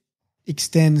counterfeit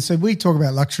extends. So we talk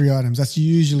about luxury items. That's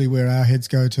usually where our heads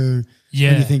go to.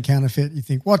 Yeah. When you think counterfeit, you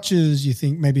think watches, you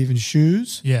think maybe even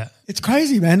shoes. Yeah. It's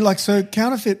crazy, man. Like, so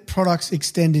counterfeit products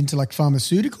extend into like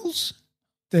pharmaceuticals.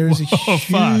 There is a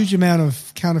huge amount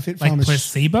of counterfeit like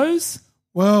placebos?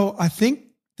 Well, I think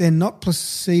they're not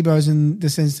placebos in the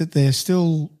sense that there's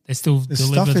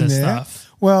stuff in there.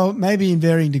 Well, maybe in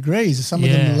varying degrees. Some of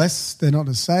them are less, they're not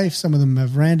as safe. Some of them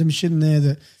have random shit in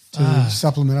there to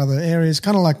supplement other areas.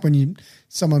 Kind of like when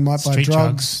someone might buy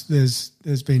drugs.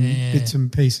 There's been bits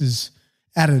and pieces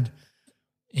added.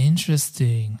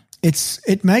 Interesting.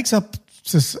 It makes up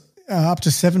to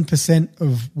 7%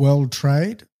 of world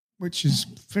trade, which is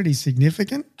pretty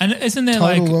significant. And isn't there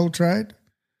total world trade?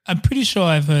 I'm pretty sure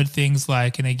I've heard things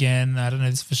like, and again, I don't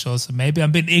know this for sure, so maybe I'm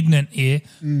a bit ignorant here,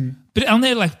 but aren't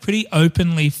there like pretty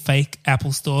openly fake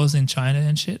Apple stores in China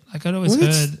and shit? Like I'd always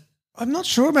heard. I'm not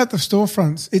sure about the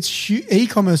storefronts.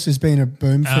 E-commerce has been a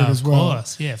boom for it as well.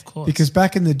 Of course. Because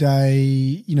back in the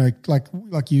day,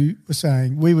 like you were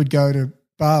saying, we would go to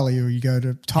Bali or you go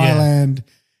to Thailand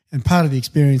and part of the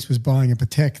experience was buying a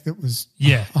Patek that was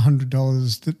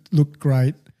 $100 that looked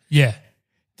great. Yeah.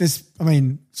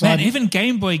 Even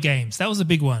Game Boy games, that was a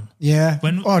big one. Yeah.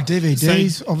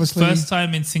 DVDs, obviously. First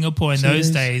time in Singapore in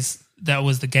those days, that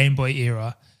was the Game Boy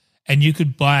era. And you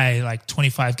could buy like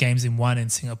 25 games in one in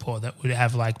Singapore that would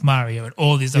have like Mario and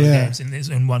all these other games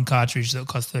in one cartridge that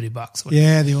cost $30.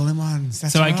 Yeah, the all-in-ones.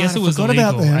 That's so right. I guess it was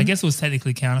illegal. I guess it was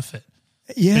technically counterfeit.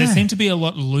 Yeah. But it seemed to be a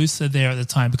lot looser there at the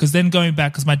time because then going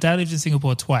back, because my dad lived in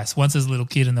Singapore twice, once as a little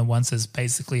kid and then once as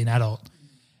basically an adult.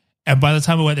 And by the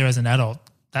time I went there as an adult,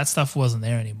 that stuff wasn't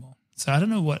there anymore. So I don't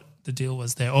know what the deal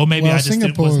was there. Or maybe I just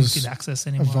wasn't getting access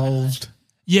anymore. Evolved.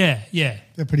 Yeah.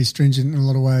 They're pretty stringent in a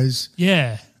lot of ways.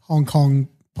 Yeah. Hong Kong,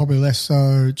 probably less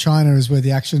so. China is where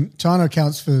the action... China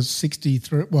accounts for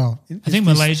 63... Well... I think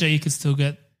Malaysia you could still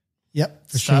get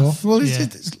for sure. Well,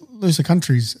 it's looser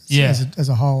countries as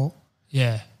a whole.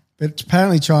 Yeah. But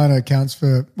apparently China accounts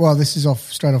for... Well, this is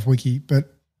straight off Wiki,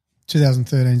 but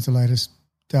 2013 is the latest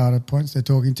data points they're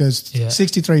talking to.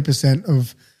 63%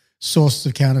 of sources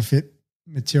of counterfeit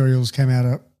materials came out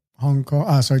of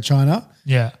China.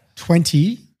 Yeah.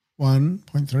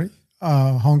 21.3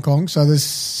 Hong Kong. So there's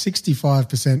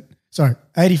 85%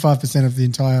 of the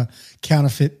entire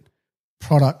counterfeit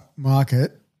product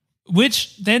market.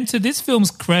 Which then, to this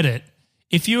film's credit,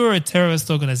 if you were a terrorist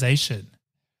organization,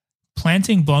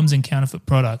 planting bombs in counterfeit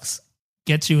products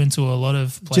gets you into a lot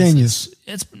of places. Genius.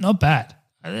 It's not bad.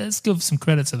 Let's give some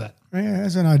credit to that. Yeah,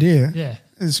 as an idea. Yeah.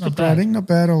 Script writing, not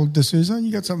bad. Old D'Souza,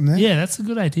 you got something there. Yeah, that's a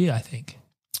good idea, I think.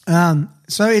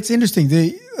 So it's interesting.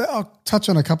 I'll touch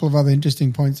on a couple of other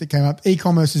interesting points that came up.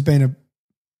 E-commerce has been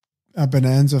a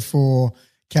bonanza for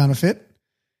counterfeit.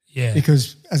 Yeah.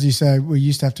 Because, as you say, we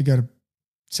used to have to go to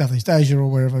Southeast Asia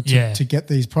or wherever to get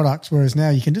these products, whereas now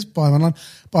you can just buy them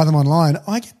online.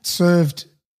 I get served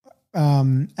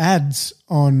ads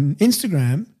on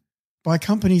Instagram by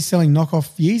companies selling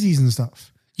knockoff Yeezys and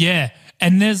stuff. Yeah.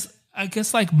 And there's, I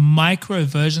guess, like micro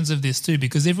versions of this too,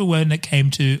 because everyone that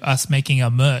came to us making our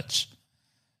merch,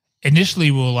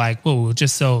 initially we were like, well, we'll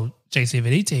just sell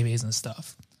JCVD TVs and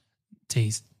stuff.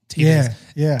 TVs.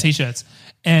 Yeah. T-shirts.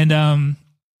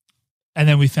 And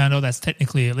then we found, that's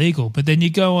technically illegal. But then you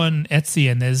go on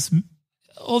Etsy and there's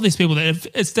all these people that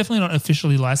it's definitely not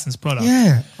officially licensed product.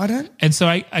 Yeah, I don't. And so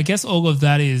I guess all of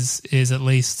that is at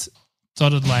least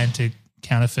dotted line to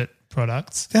counterfeit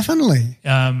products. Definitely.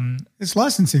 It's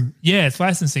licensing. Yeah, it's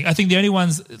licensing. I think the only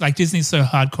ones, like Disney's so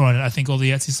hardcore on it, I think all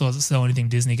the Etsy stores that sell anything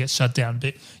Disney get shut down.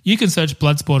 But you can search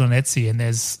Bloodsport on Etsy and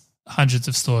there's hundreds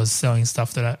of stores selling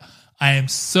stuff that I am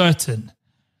certain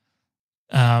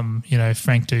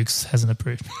Frank Dukes hasn't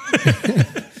approved.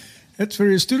 That's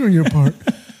very astute on your part.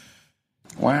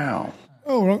 Wow.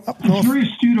 Oh, well, up north. It's very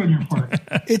astute on your part.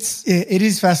 It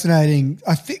is fascinating.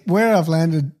 I think where I've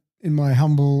landed, in my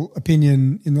humble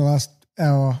opinion, in the last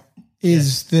hour,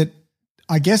 is that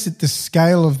I guess the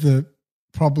scale of the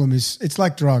problem it's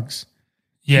like drugs.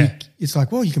 Yeah. It's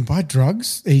like, well, you can buy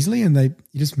drugs easily and you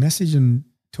just message and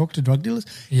talk to drug dealers.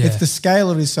 Yeah. If the scale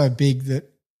of it is so big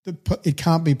that it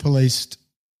can't be policed.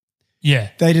 Yeah.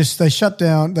 They shut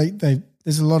down.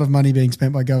 There's a lot of money being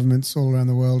spent by governments all around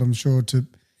the world, I'm sure, to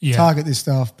target this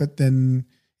stuff, but then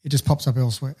it just pops up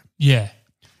elsewhere. Yeah.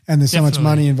 And there's so much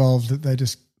money involved that they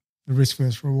just the risk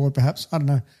versus reward, perhaps. I don't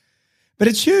know. But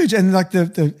it's huge. And like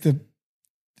the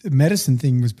medicine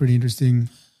thing was pretty interesting.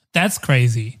 That's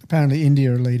crazy. Apparently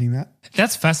India are leading that.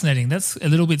 That's fascinating. That's a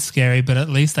little bit scary, but at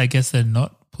least I guess they're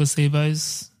not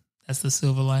placebos. That's the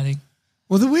silver lining.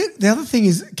 Well, the other thing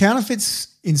is counterfeits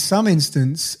in some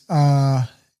instance, I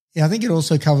think it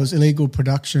also covers illegal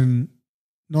production,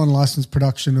 non-licensed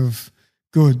production of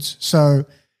goods. So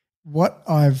what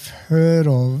I've heard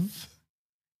of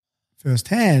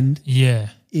firsthand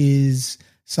is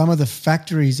some of the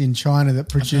factories in China that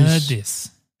produce. I've heard this.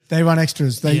 They run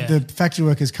extras. The factory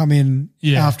workers come in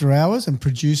after hours and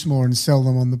produce more and sell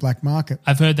them on the black market.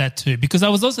 I've heard that too. Because I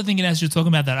was also thinking as you're talking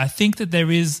about that, I think that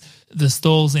there is the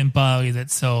stalls in Bali that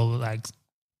sell like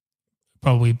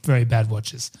probably very bad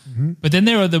watches. Mm-hmm. But then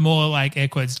there are the more like air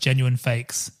quotes genuine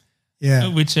fakes.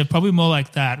 Yeah. Which are probably more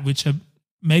like that, which are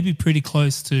maybe pretty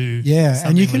close to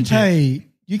and you can legit.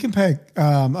 you can pay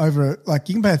over like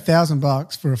you can pay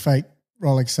 $1,000 for a fake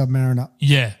Rolex Submariner.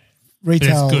 Yeah.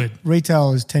 Retail but it's good.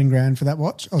 Retail is $10,000 for that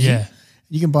watch. Aussie. Yeah.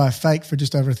 You can buy a fake for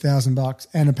just over $1,000.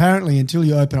 And apparently until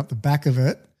you open up the back of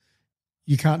it,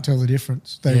 you can't tell the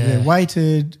difference. They're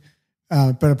weighted,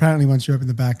 but apparently once you open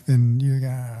the back, then you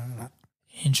go.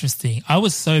 Interesting.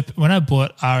 When I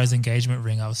bought Ara's engagement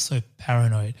ring, I was so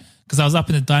paranoid because I was up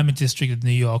in the Diamond District of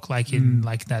New York, like in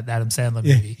like that Adam Sandler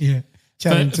movie. Yeah.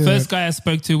 First guy I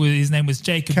spoke to, his name was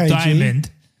Jacob KG.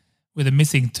 Diamond with a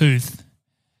missing tooth.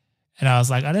 And I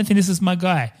was like, I don't think this is my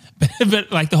guy.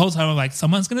 But like the whole time I'm like,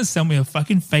 someone's going to sell me a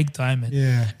fucking fake diamond.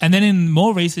 Yeah. And then in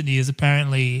more recent years,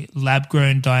 apparently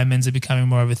lab-grown diamonds are becoming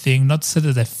more of a thing. Not so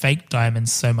that they're fake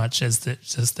diamonds so much as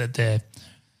just that they're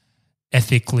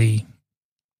ethically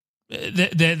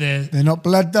they're not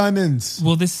blood diamonds.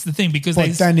 Well, this is the thing because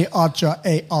like Danny Archer,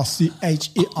 ARCHER.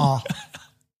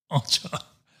 Archer.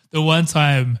 The one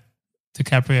time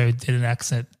DiCaprio did an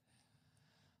accent.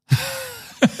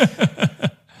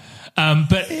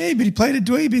 But he played a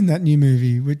dweeb in that new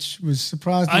movie, which was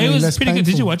surprisingly it was less pretty painful.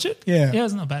 good. Did you watch it? Yeah. Yeah, it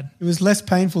was not bad. It was less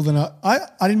painful than I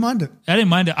didn't mind it. I didn't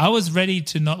mind it. I was ready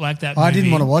to not like that movie. I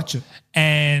didn't want to watch it.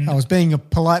 And I was being a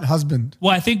polite husband.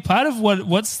 Well, I think part of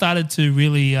what started to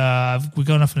really we're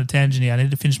going off on a tangent here. I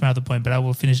need to finish my other point, but I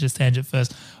will finish this tangent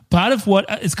first. Part of what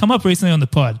it's come up recently on the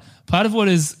pod, part of what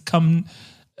has come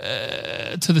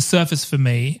to the surface for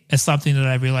me as something that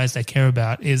I realized I care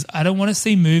about is I don't want to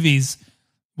see movies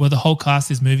where the whole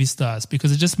cast is movie stars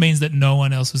because it just means that no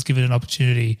one else was given an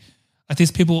opportunity. Like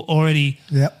these people already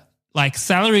like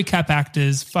salary cap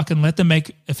actors, fucking let them make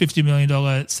a $50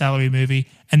 million salary movie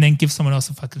and then give someone else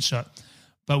a fucking shot.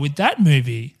 But with that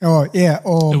movie... Oh, yeah,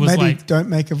 or maybe like, don't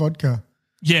make a vodka.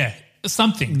 Yeah,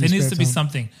 something. There needs to be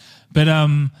something. But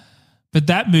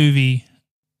that movie,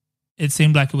 it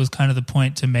seemed like it was kind of the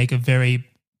point to make a very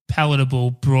palatable,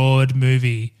 broad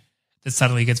movie that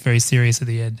suddenly gets very serious at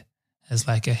the end. As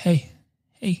like a, hey,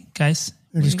 guys,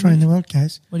 They're destroying the world,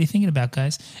 guys. What are you thinking about,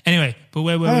 guys? Anyway, but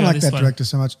where were we I don't on like this that one? director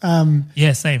so much.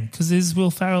 Yeah, same. Because there's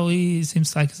Will Ferrell. He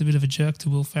seems like he's a bit of a jerk to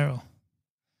Will Ferrell.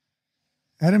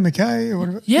 Adam McKay or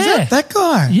whatever. Yeah. Is that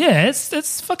guy? Yeah,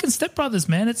 it's fucking Step Brothers,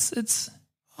 man. It's.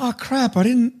 Oh, crap. I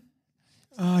didn't.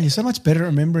 Oh, you're so much better at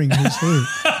remembering who's who.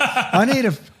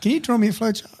 Can you draw me a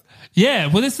flowchart? Yeah,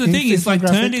 well, that's the thing. He's like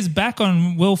Infographic. turned his back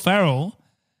on Will Ferrell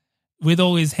with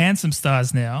all his handsome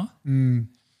stars now.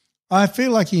 I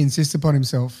feel like he insists upon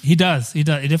himself. He does. He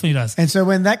definitely does. And so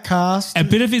when that cast. A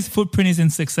bit of his footprint is in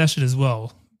Succession as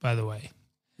well, by the way.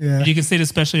 Yeah. You can see it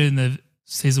especially in the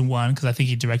season 1 because I think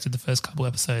he directed the first couple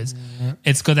episodes.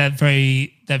 It's got that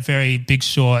very Big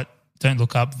Short, Don't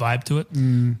Look Up vibe to it.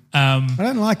 I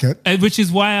don't like it. Which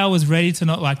is why I was ready to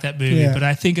not like that movie. Yeah. But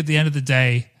I think at the end of the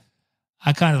day,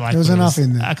 I kind of liked There was enough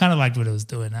in there. I kind of liked what it was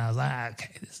doing. I was like,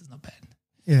 okay, this is not bad.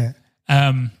 Yeah.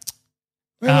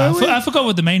 I forgot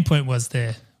what the main point was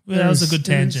there. Well, that was a good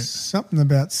tangent. Something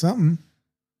about something.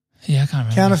 Yeah, I can't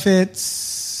remember.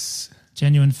 Counterfeits.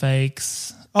 Genuine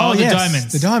fakes. Oh, the yes,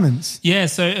 diamonds. the diamonds. Yeah,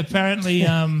 so apparently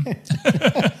I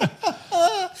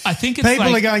think it's People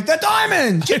like, are going, the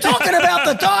diamonds! You're talking about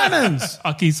the diamonds!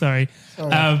 Oki, sorry.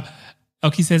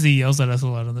 Oki says he yells at us a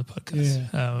lot on the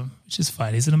podcast, which is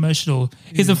fine. He's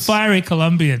he's a fiery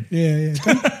Colombian. Yeah.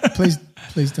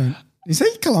 Please don't. Is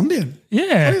he Colombian? I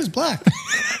Yeah. thought he was black.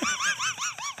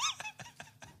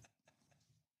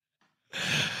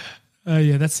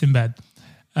 Yeah, that's Sinbad.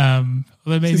 Although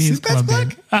maybe he's Sinbad's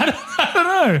Colombian. I don't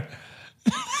know.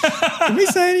 Can we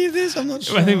say any of this? I'm not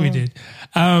sure. I think we did.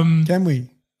 Can we?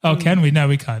 Oh, can we? No,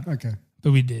 we can't. Okay.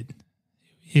 But we did.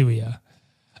 Here we are.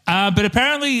 But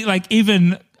apparently, like,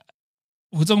 even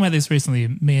we're talking about this recently,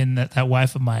 me and that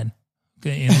wife of mine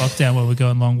in lockdown where we're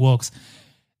going long walks,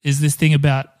 is this thing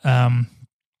about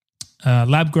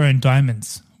lab-grown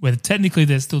diamonds, where technically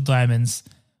they're still diamonds,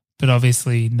 but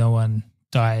obviously no one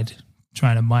died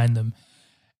trying to mine them.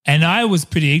 And I was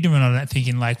pretty ignorant on that,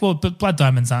 thinking like, well, but blood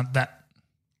diamonds aren't that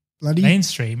Bloody?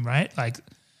 mainstream, right? Like,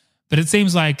 but it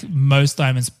seems like most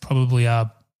diamonds probably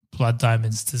are blood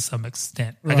diamonds to some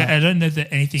extent. Like, Right. I don't know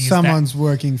that anything Someone's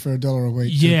working for $1 a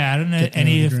week. is that. Yeah, I don't know get them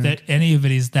any out of of the that. Any of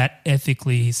it is that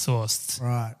ethically sourced,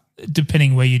 Right.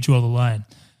 depending where you draw the line.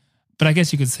 But I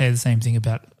guess you could say the same thing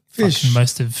about Fish. fucking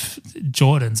most of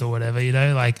Jordans or whatever, you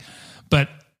know. Like, but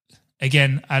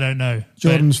again, I don't know.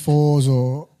 Jordan's 4s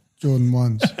or Jordan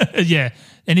 1s. But, yeah,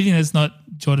 anything that's not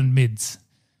Jordan mids.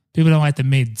 People don't like the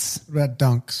mids. What about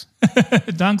dunks?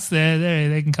 Dunks,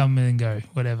 they can come in and go,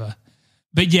 whatever.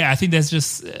 But yeah, I think there's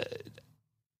just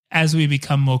as we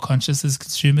become more conscious as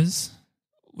consumers,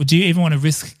 do you even want to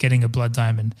risk getting a blood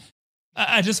diamond?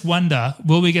 I just wonder,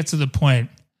 will we get to the point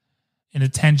in a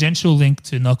tangential link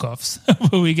to knockoffs?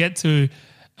 Will we get to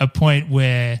a point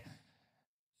where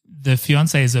the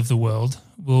fiancés of the world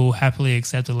will happily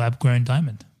accept a lab-grown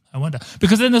diamond? I wonder.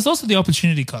 Because then there's also the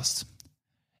opportunity cost.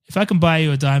 If I can buy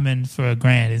you a diamond for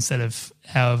 $1,000 instead of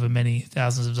however many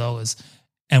thousands of dollars,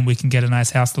 and we can get a nice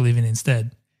house to live in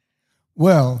instead,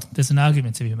 Well, there's an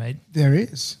argument to be made. there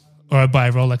is. Or I buy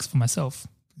a Rolex for myself.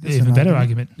 There's Even an better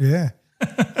argument. Yeah.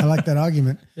 I like that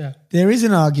argument. Yeah. There is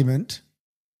an argument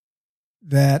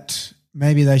that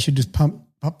maybe they should just pump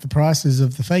up the prices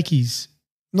of the fakies.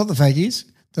 Not the fakies,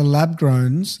 the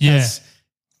lab-growns. Yeah. as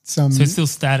some, So it's still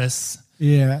status.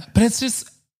 yeah. But it's just,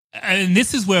 and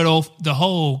this is where the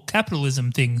whole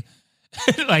capitalism thing,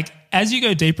 like as you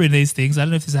go deeper in these things, I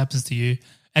don't know if this happens to you,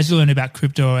 as you learn about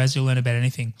crypto or as you learn about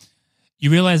anything, you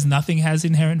realize nothing has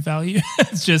inherent value.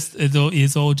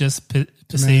 It's all just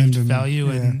perceived and- value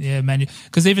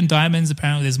because even diamonds,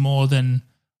 apparently there's more than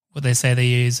what they say they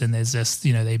use, and there's just,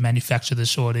 they manufacture the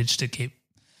shortage to keep.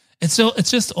 It's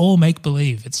just all make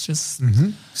believe. It's just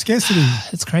Scarcity.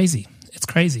 it's crazy. It's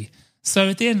crazy. So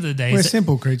at the end of the day, We're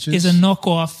simple creatures. is a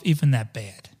knockoff even that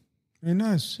bad? Who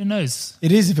knows? Who knows?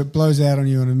 It is if it blows out on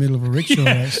you in the middle of a rickshaw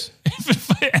race.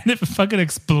 And if it fucking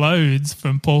explodes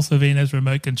from Paul Sorvino's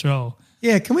remote control.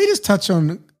 Yeah, can we just touch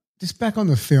on, just back on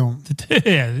the film,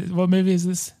 Yeah, what movie is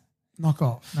this?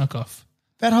 Knockoff.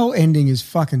 That whole ending is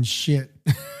fucking shit.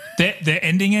 The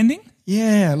ending?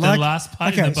 Yeah, like the last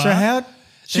part okay, in the bar? so how They're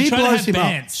she trying to blows have him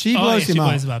bands. up. She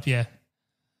blows him up, yeah.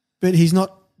 But he's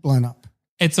not blown up.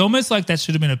 It's almost like that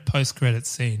should have been a post-credit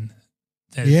scene.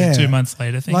 The Yeah. 2 months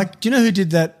later thing. Like, do you know who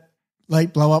did that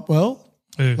late blow up well?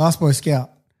 Who? Last Boy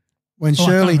Scout. When I can't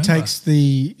Shirley remember. takes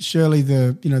the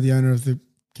owner of the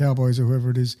Cowboys or whoever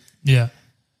it is, Yeah.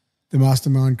 the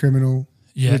mastermind criminal,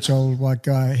 Yeah. rich old white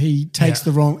guy, he takes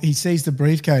he sees the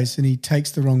briefcase and he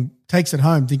takes it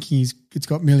home thinking it's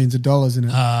got millions of dollars in it.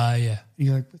 Yeah. He's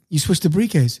like, you switched the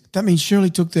briefcase. That means Shirley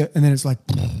took and then it's like,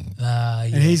 Yeah.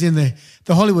 And he's in the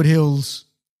Hollywood Hills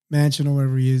mansion or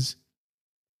wherever he is.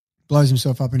 Blows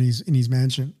himself up in his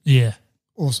mansion. Yeah.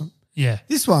 Awesome. Yeah.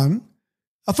 This one,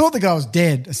 I thought the guy was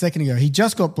dead a second ago. He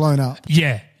just got blown up.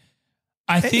 Yeah.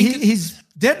 I think his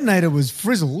detonator was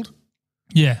frizzled.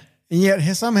 Yeah. And yet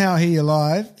somehow he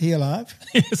alive.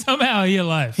 Somehow he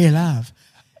alive. Yeah.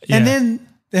 Yeah. And then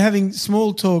they're having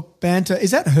small talk banter.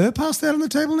 Is that her passed out on the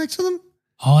table next to them?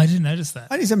 Oh, I didn't notice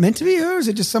that. Is it meant to be her or is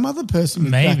it just some other person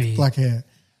with Maybe. black hair?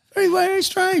 Very, very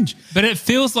strange. But it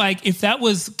feels like if that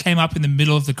came up in the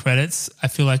middle of the credits, I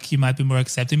feel like you might be more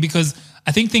accepting because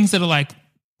I think things that are like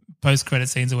post-credit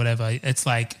scenes or whatever, it's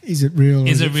like... Is it real?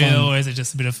 Is it real or is it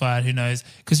just a bit of fun? Who knows?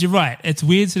 Because you're right. It's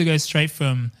weird to go straight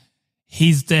from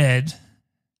he's dead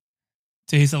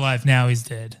to he's alive, now he's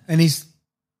dead. And he's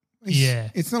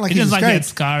it's not like he doesn't like get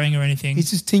scarring or anything. He's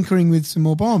just tinkering with some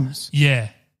more bombs. Yeah.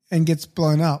 And gets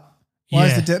blown up. Why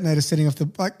is the detonator setting off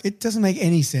it doesn't make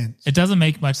any sense. It doesn't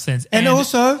make much sense. And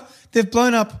also, they've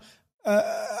blown up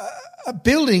a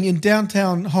building in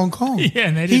downtown Hong Kong. Yeah,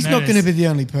 and they didn't He's not notice. going to be the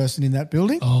only person in that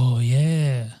building. Oh,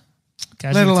 yeah.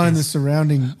 Let alone the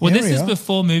surrounding Well, area. this is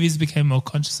before movies became more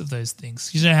conscious of those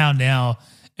things. You know how now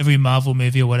every Marvel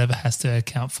movie or whatever has to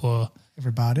account for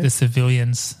everybody, the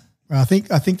civilians. Well, I think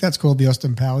that's called the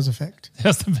Austin Powers effect.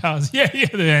 Austin Powers, yeah,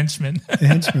 the henchman. The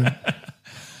henchman.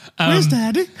 Where's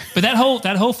Daddy? But that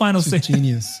whole final scene,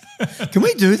 genius. Can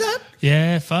we do that?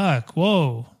 Yeah, fuck.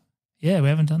 Whoa. Yeah, we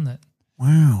haven't done that.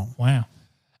 Wow. Wow.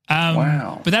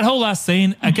 But that whole last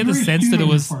scene, I get the sense that it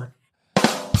was.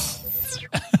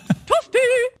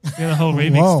 Yeah, the whole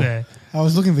remix there. I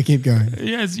was looking for keep going.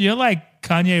 Yes, you're like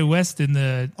Kanye West in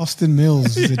the Austin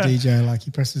Mills is a DJ. Like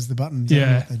he presses the button. You don't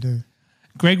know what they do.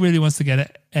 Greg really wants to get an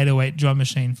 808 drum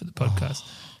machine for the podcast.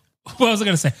 What was I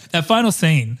going to say? That final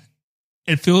scene,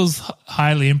 it feels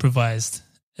highly improvised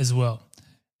as well.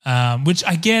 Which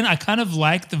again, I kind of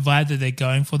like the vibe that they're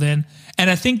going for then. And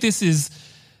I think this is,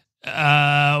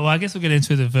 I guess we'll get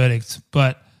into the verdict,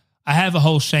 but I have a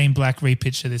whole Shane Black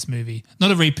repitch of this movie.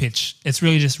 Not a repitch. It's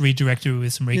really just redirected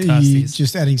with some recasties.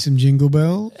 Just adding some jingle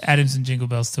bells. Adding some jingle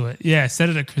bells to it. Yeah, set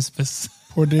it at Christmas.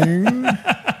 Pudding.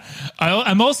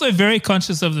 I'm also very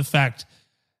conscious of the fact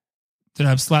that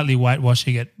I'm slightly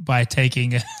whitewashing it by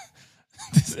taking it,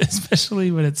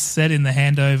 especially when it's set in the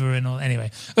handover and all. Anyway,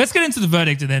 let's get into the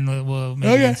verdict and then we'll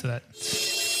maybe get into that.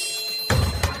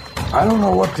 I don't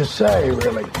know what to say,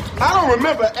 really. I don't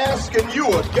remember asking you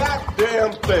a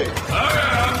goddamn thing.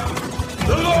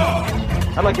 The law.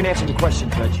 I'd like an answer to the question,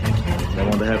 Judge. I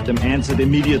want to have them answered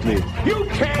immediately. You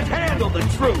can't handle the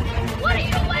truth. What are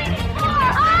you waiting for,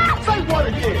 huh? Say what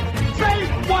again? Say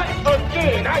what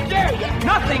again? I dare you.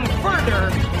 Nothing further.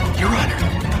 Your Honor.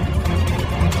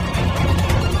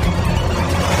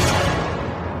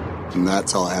 And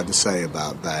that's all I have to say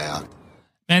about that.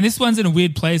 Man, this one's in a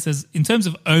weird place. In terms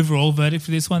of overall verdict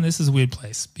for this one, this is a weird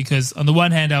place because on the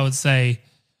one hand, I would say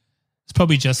it's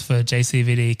probably just for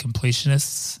JCVD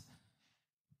completionists.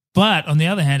 But on the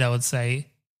other hand, I would say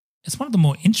it's one of the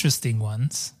more interesting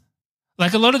ones.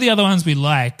 Like a lot of the other ones we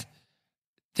like,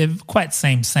 they're quite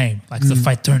same. Like it's a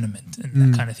fight tournament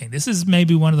and that kind of thing. This is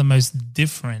maybe one of the most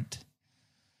different.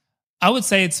 I would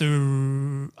say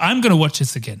I'm going to watch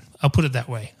this again. I'll put it that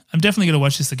way. I'm definitely going to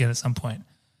watch this again at some point.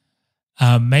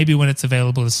 Maybe when it's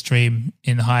available to stream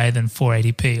in higher than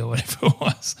 480p or whatever it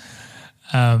was.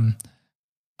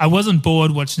 I wasn't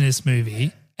bored watching this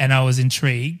movie and I was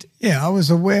intrigued. Yeah, I was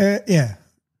aware. Yeah.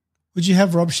 Would you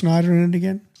have Rob Schneider in it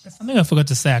again? That's something I forgot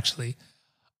to say, actually.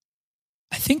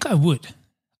 I think I would.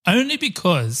 Only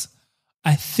because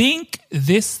I think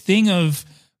this thing of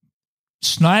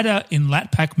Schneider in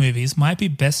Lat Pack movies might be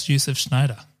best use of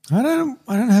Schneider. I don't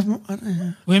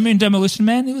have. Women in Demolition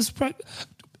Man, it was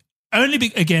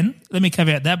again, let me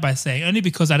caveat that by saying only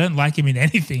because I don't like him in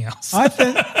anything else. I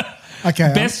think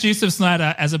okay. Best use of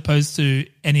Schneider as opposed to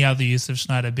any other use of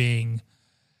Schneider being.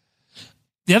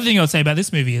 The other thing I would say about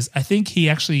this movie is I think he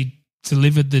actually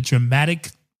delivered the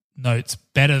dramatic notes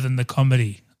better than the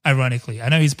comedy, ironically. I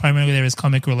know he's primarily there as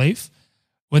comic relief.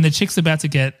 When the chick's about to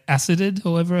get acided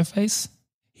all over her face,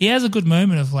 he has a good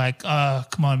moment of like, oh,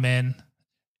 come on, man.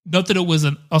 Not that it was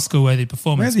an Oscar-worthy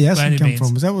performance. Where'd the acid come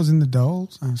from? Was that in the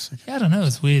dolls? Yeah, I don't know.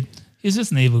 It's weird. He's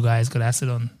just an evil guy. He's got acid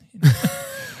on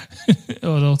at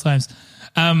all times.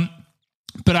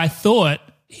 But I thought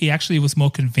he actually was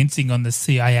more convincing on the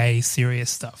CIA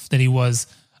serious stuff than he was.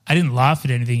 I didn't laugh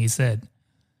at anything he said.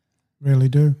 Really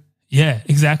do. Yeah,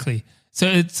 exactly. So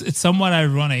it's somewhat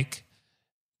ironic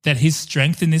that his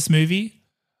strength in this movie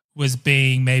was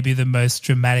being maybe the most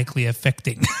dramatically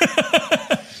affecting.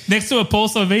 Next to a Paul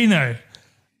Sorvino.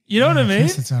 You know what I mean?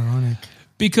 Yes, it's ironic.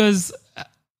 Because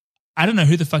I don't know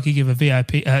who the fuck he give a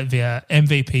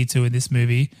MVP to in this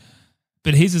movie,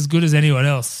 but he's as good as anyone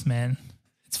else, man.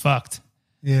 It's fucked.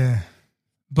 Yeah.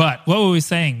 But what were we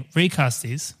saying? Recast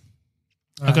is.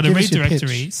 I've got a read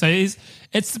directory. So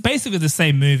it's basically the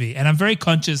same movie. And I'm very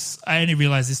conscious. I only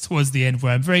realized this towards the end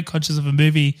where I'm very conscious of a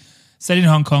movie set in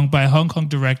Hong Kong by a Hong Kong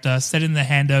director, set in the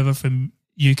handover from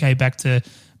UK back to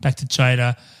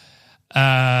China,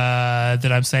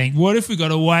 that I'm saying, what if we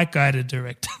got a white guy to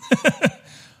direct?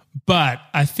 But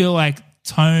I feel like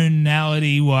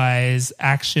tonality-wise,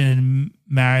 action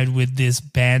married with this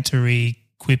bantery,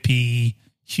 quippy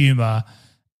humor,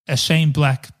 a Shane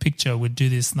Black picture would do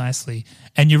this nicely.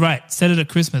 And you're right, set it at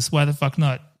Christmas. Why the fuck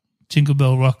not? Jingle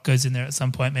Bell Rock goes in there at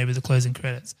some point, maybe the closing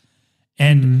credits.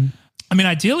 And I mean,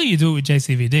 ideally you do it with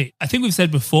JCVD. I think we've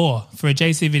said before, for a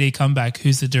JCVD comeback,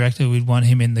 who's the director we'd want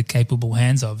him in the capable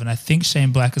hands of? And I think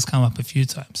Shane Black has come up a few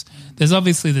times. There's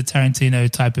obviously the Tarantino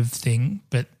type of thing,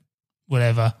 but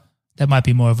whatever. That might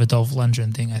be more of a Dolph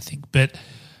Lundgren thing, I think. But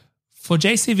for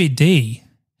JCVD,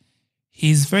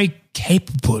 he's very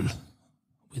capable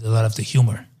with a lot of the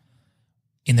humor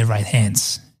in the right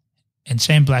hands. And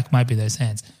Shane Black might be those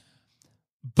hands.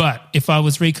 But if I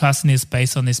was recasting this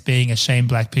based on this being a Shane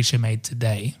Black picture made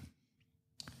today,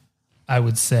 I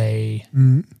would say...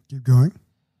 Keep going.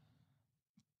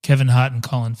 Kevin Hart and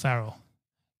Colin Farrell.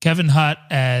 Kevin Hart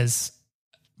as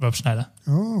Rob Schneider.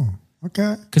 Oh,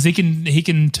 okay. Because he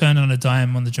can turn on a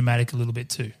dime on the dramatic a little bit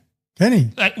too. Can he?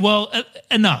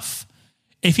 Enough.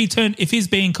 If he's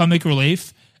being comic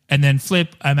relief and then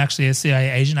flip, I'm actually a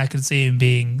CIA agent, I could see him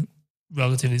being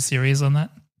relatively serious on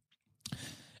that.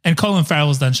 And Colin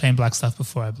Farrell's done Shane Black stuff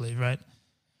before, I believe, right?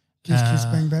 Kiss, Kiss,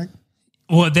 Bang, Bang?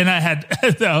 Well, then I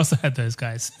also had those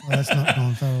guys. Well, that's not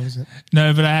Colin Farrell, is it?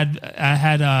 No, but I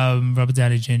had Robert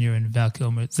Downey Jr. and Val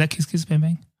Kilmer. Is that Kiss, Kiss, Bang,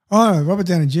 Bang? Oh, Robert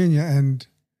Downey Jr. and...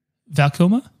 Val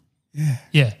Kilmer? Yeah.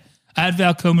 Yeah. I had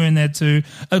Val Kilmer in there too.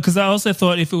 Because I also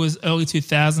thought if it was early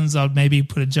 2000s, I'd maybe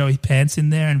put a Joey Pants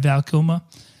in there and Val Kilmer.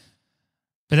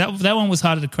 But that one was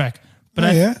harder to crack. But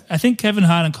I think Kevin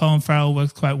Hart and Colin Farrell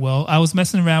worked quite well. I was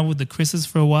messing around with the Chris's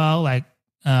for a while, like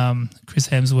Chris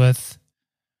Hemsworth.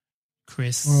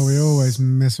 Well, we always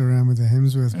mess around with the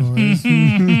Hemsworth boys.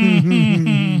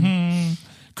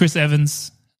 Chris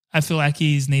Evans. I feel like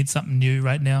he needs something new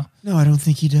right now. No, I don't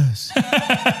think he does.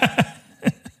 That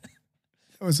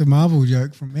was a Marvel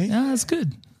joke from me. No, that's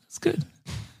good. That's good.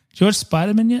 Did you watch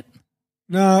Spider-Man yet?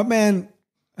 No, man.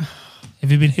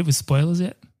 Have you been hit with spoilers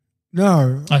yet?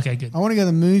 No. Okay, good. I want to go to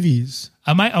the movies.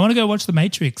 I want to go watch The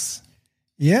Matrix.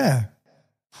 Yeah.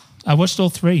 I watched all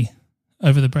 3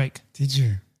 over the break. Did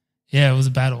you? Yeah, it was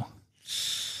a battle.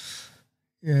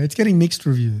 Yeah, it's getting mixed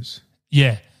reviews.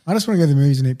 Yeah. I just want to go to the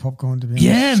movies and eat popcorn, to be honest.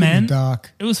 Yeah, man. In the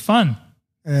dark. It was fun.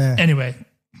 Yeah. Anyway.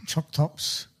 Choc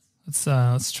tops.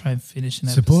 Let's try and finish an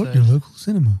Support episode. your local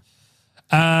cinema.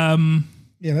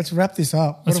 Yeah, let's wrap this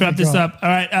up. Let's wrap this up. All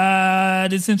right.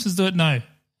 Did Simpsons do it? No.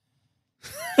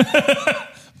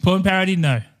 Porn parody?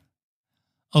 No.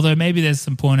 Although maybe there's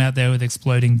some porn out there with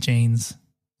exploding jeans.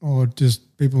 Or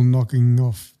just people knocking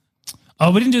off.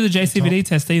 Oh, we didn't do the JCVD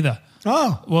test either.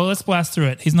 Oh. Well, let's blast through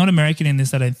it. He's not American in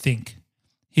this, I don't think.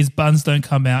 His buns don't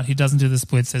come out. He doesn't do the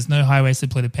splits. There's no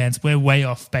high-waisted pleated pants. We're way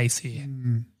off base here.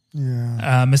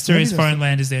 Yeah. Mysterious Foreign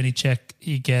Land is the only check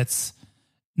he gets.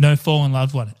 No fallen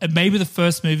loved one. And maybe the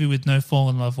first movie with no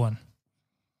fallen loved one.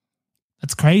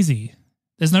 That's crazy.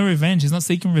 There's no revenge. He's not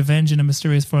seeking revenge in a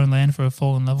mysterious foreign land for a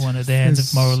fallen loved one at the hands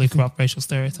of morally corrupt racial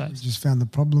stereotypes. We just found the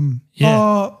problem. Yeah.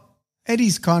 Oh,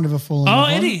 Eddie's kind of a fallen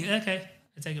loved one. Eddie. Okay.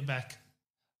 I take it back.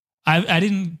 I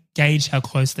didn't gauge how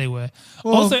close they were.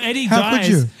 Well, also, Eddie how dies.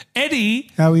 could you?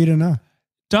 Eddie How are you to know?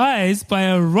 dies by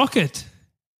a rocket.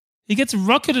 He gets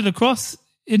rocketed across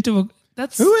into a...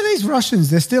 Who are these Russians?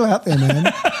 They're still out there, man.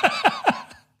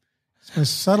 It's the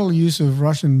most subtle use of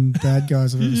Russian bad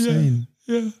guys I've ever seen.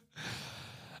 Yeah.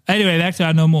 Anyway, back to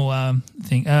our normal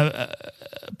thing.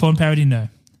 Porn parody, no.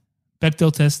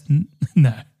 Bechdel test,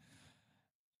 no.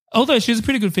 Although she was a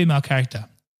pretty good female character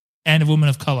and a woman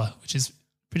of color, which is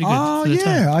pretty good for the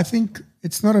time. I think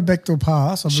it's not a Bechdel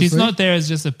pass, obviously. She's not there as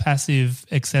just a passive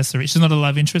accessory. She's not a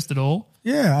love interest at all.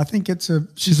 Yeah, I think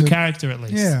she's a character at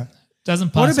least. Yeah. Doesn't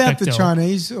pass What about Bechdel. the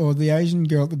Chinese or the Asian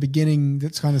girl at the beginning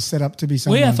that's kind of set up to be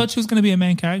someone? Well, yeah, I thought she was going to be a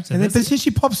main character. But then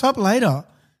she pops up later.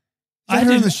 Is that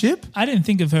her on the ship? I didn't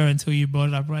think of her until you brought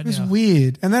it up right now. It's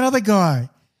weird. And that other guy,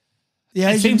 the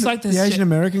It seems like the Asian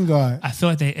American guy. I feel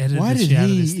like they edited Why the did shit out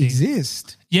of this he thing.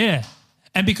 exist? Yeah.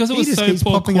 And because it He was just so keeps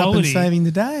poor popping quality. up and saving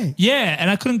the day. Yeah, and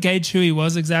I couldn't gauge who he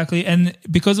was exactly. And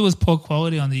because it was poor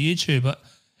quality on the YouTube, but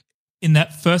in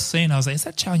that first scene, I was like, is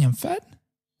that Chow Yun Fat?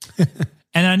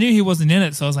 And I knew he wasn't in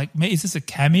it, so I was like, "Mate, is this a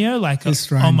cameo, like a It's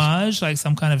strange. homage, like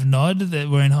some kind of nod that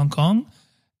we're in Hong Kong?"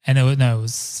 And it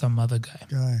was some other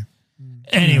guy.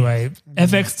 Anyway,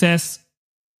 FX test,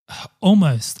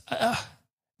 almost.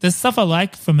 There's stuff I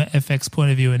like from an FX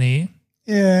point of view in here.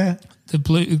 Yeah.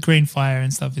 The green fire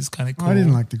and stuff is kind of cool. I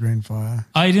didn't like the green fire.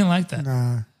 Oh, you didn't like that?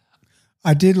 No.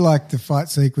 I did like the fight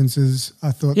sequences.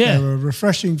 I thought they were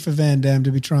refreshing for Van Damme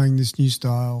to be trying this new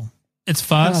style. It's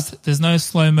fast. There's no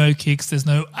slow-mo kicks. There's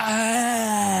no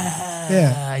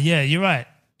Yeah, you're right.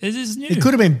 It is new. It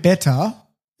could have been better.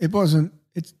 It wasn't.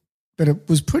 But it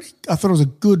was pretty. I thought it was a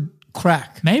good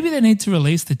crack. Maybe they need to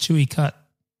release the Chewie cut.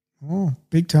 Oh,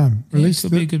 big time! Yeah, it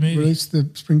could be a good movie. Release the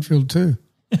Springfield 2.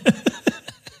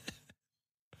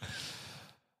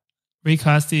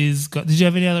 Recasties. Did you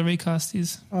have any other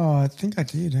recasties? Oh, I think I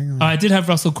did. Hang on. I did have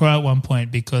Russell Crowe at one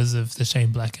point because of the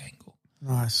Shane Black angle.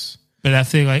 Nice. But I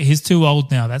feel like he's too old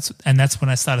now. That's when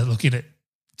I started looking at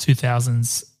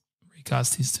 2000s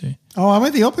recasties too. Oh, I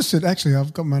went the opposite. Actually,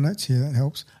 I've got my notes here. That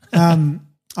helps.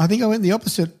 I think I went the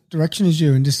opposite direction as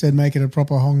you and just said make it a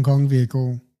proper Hong Kong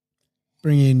vehicle.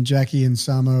 Bring in Jackie and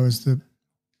Samo as the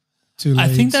two leads. I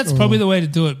think that's probably the way to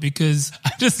do it because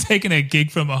I've just taken a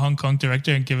gig from a Hong Kong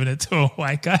director and given it to a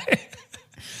white guy.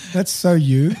 That's so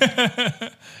you.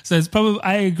 So it's probably,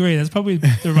 I agree, that's probably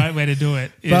the right way to do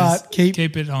it. But keep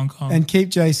it Hong Kong. And keep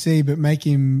JC, but make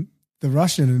him the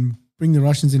Russian and bring the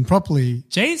Russians in properly.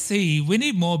 JC, we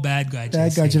need more bad guy JC.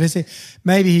 Bad guy JC.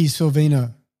 Maybe he's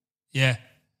Sorvino. Yeah.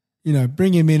 You know,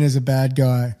 bring him in as a bad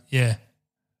guy. Yeah.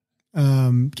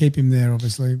 Keep him there,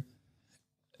 obviously.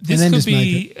 This could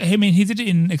be, I mean, he did it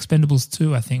in Expendables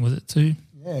 2, I think. Was it 2?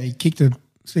 Yeah, he kicked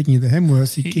speaking of the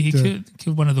Hemsworths, he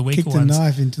killed one of the weaker ones. Kicked a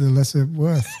knife into the lesser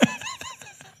worth.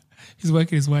 He's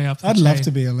working his way up the I'd chain. love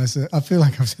to be a lesser. I feel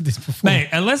like I've said this before. Mate,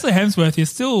 a Leslie Hemsworth, you're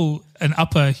still an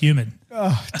upper human.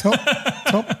 Oh, top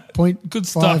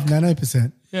 0.5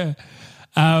 nanopercent. Yeah.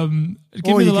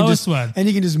 Give me the lowest one. And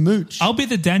you can just mooch. I'll be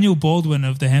the Daniel Baldwin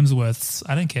of the Hemsworths.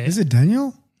 I don't care. Is it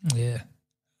Daniel? Yeah.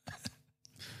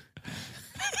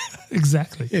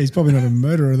 Exactly. Yeah, he's probably not a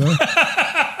murderer though.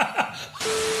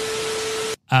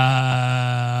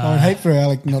 I would hate for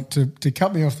Alec not to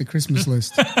cut me off the Christmas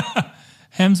list.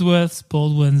 Hemsworths,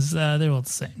 Baldwins, they're all the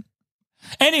same.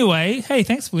 Anyway, hey,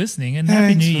 thanks for listening and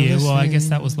Happy New Year. Well, I guess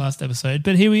that was last episode,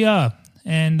 but here we are.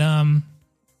 And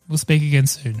we'll speak again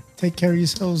soon. Take care of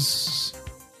yourselves.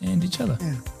 And each other.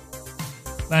 Yeah.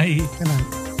 Bye. Good night.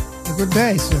 A good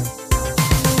day, sir.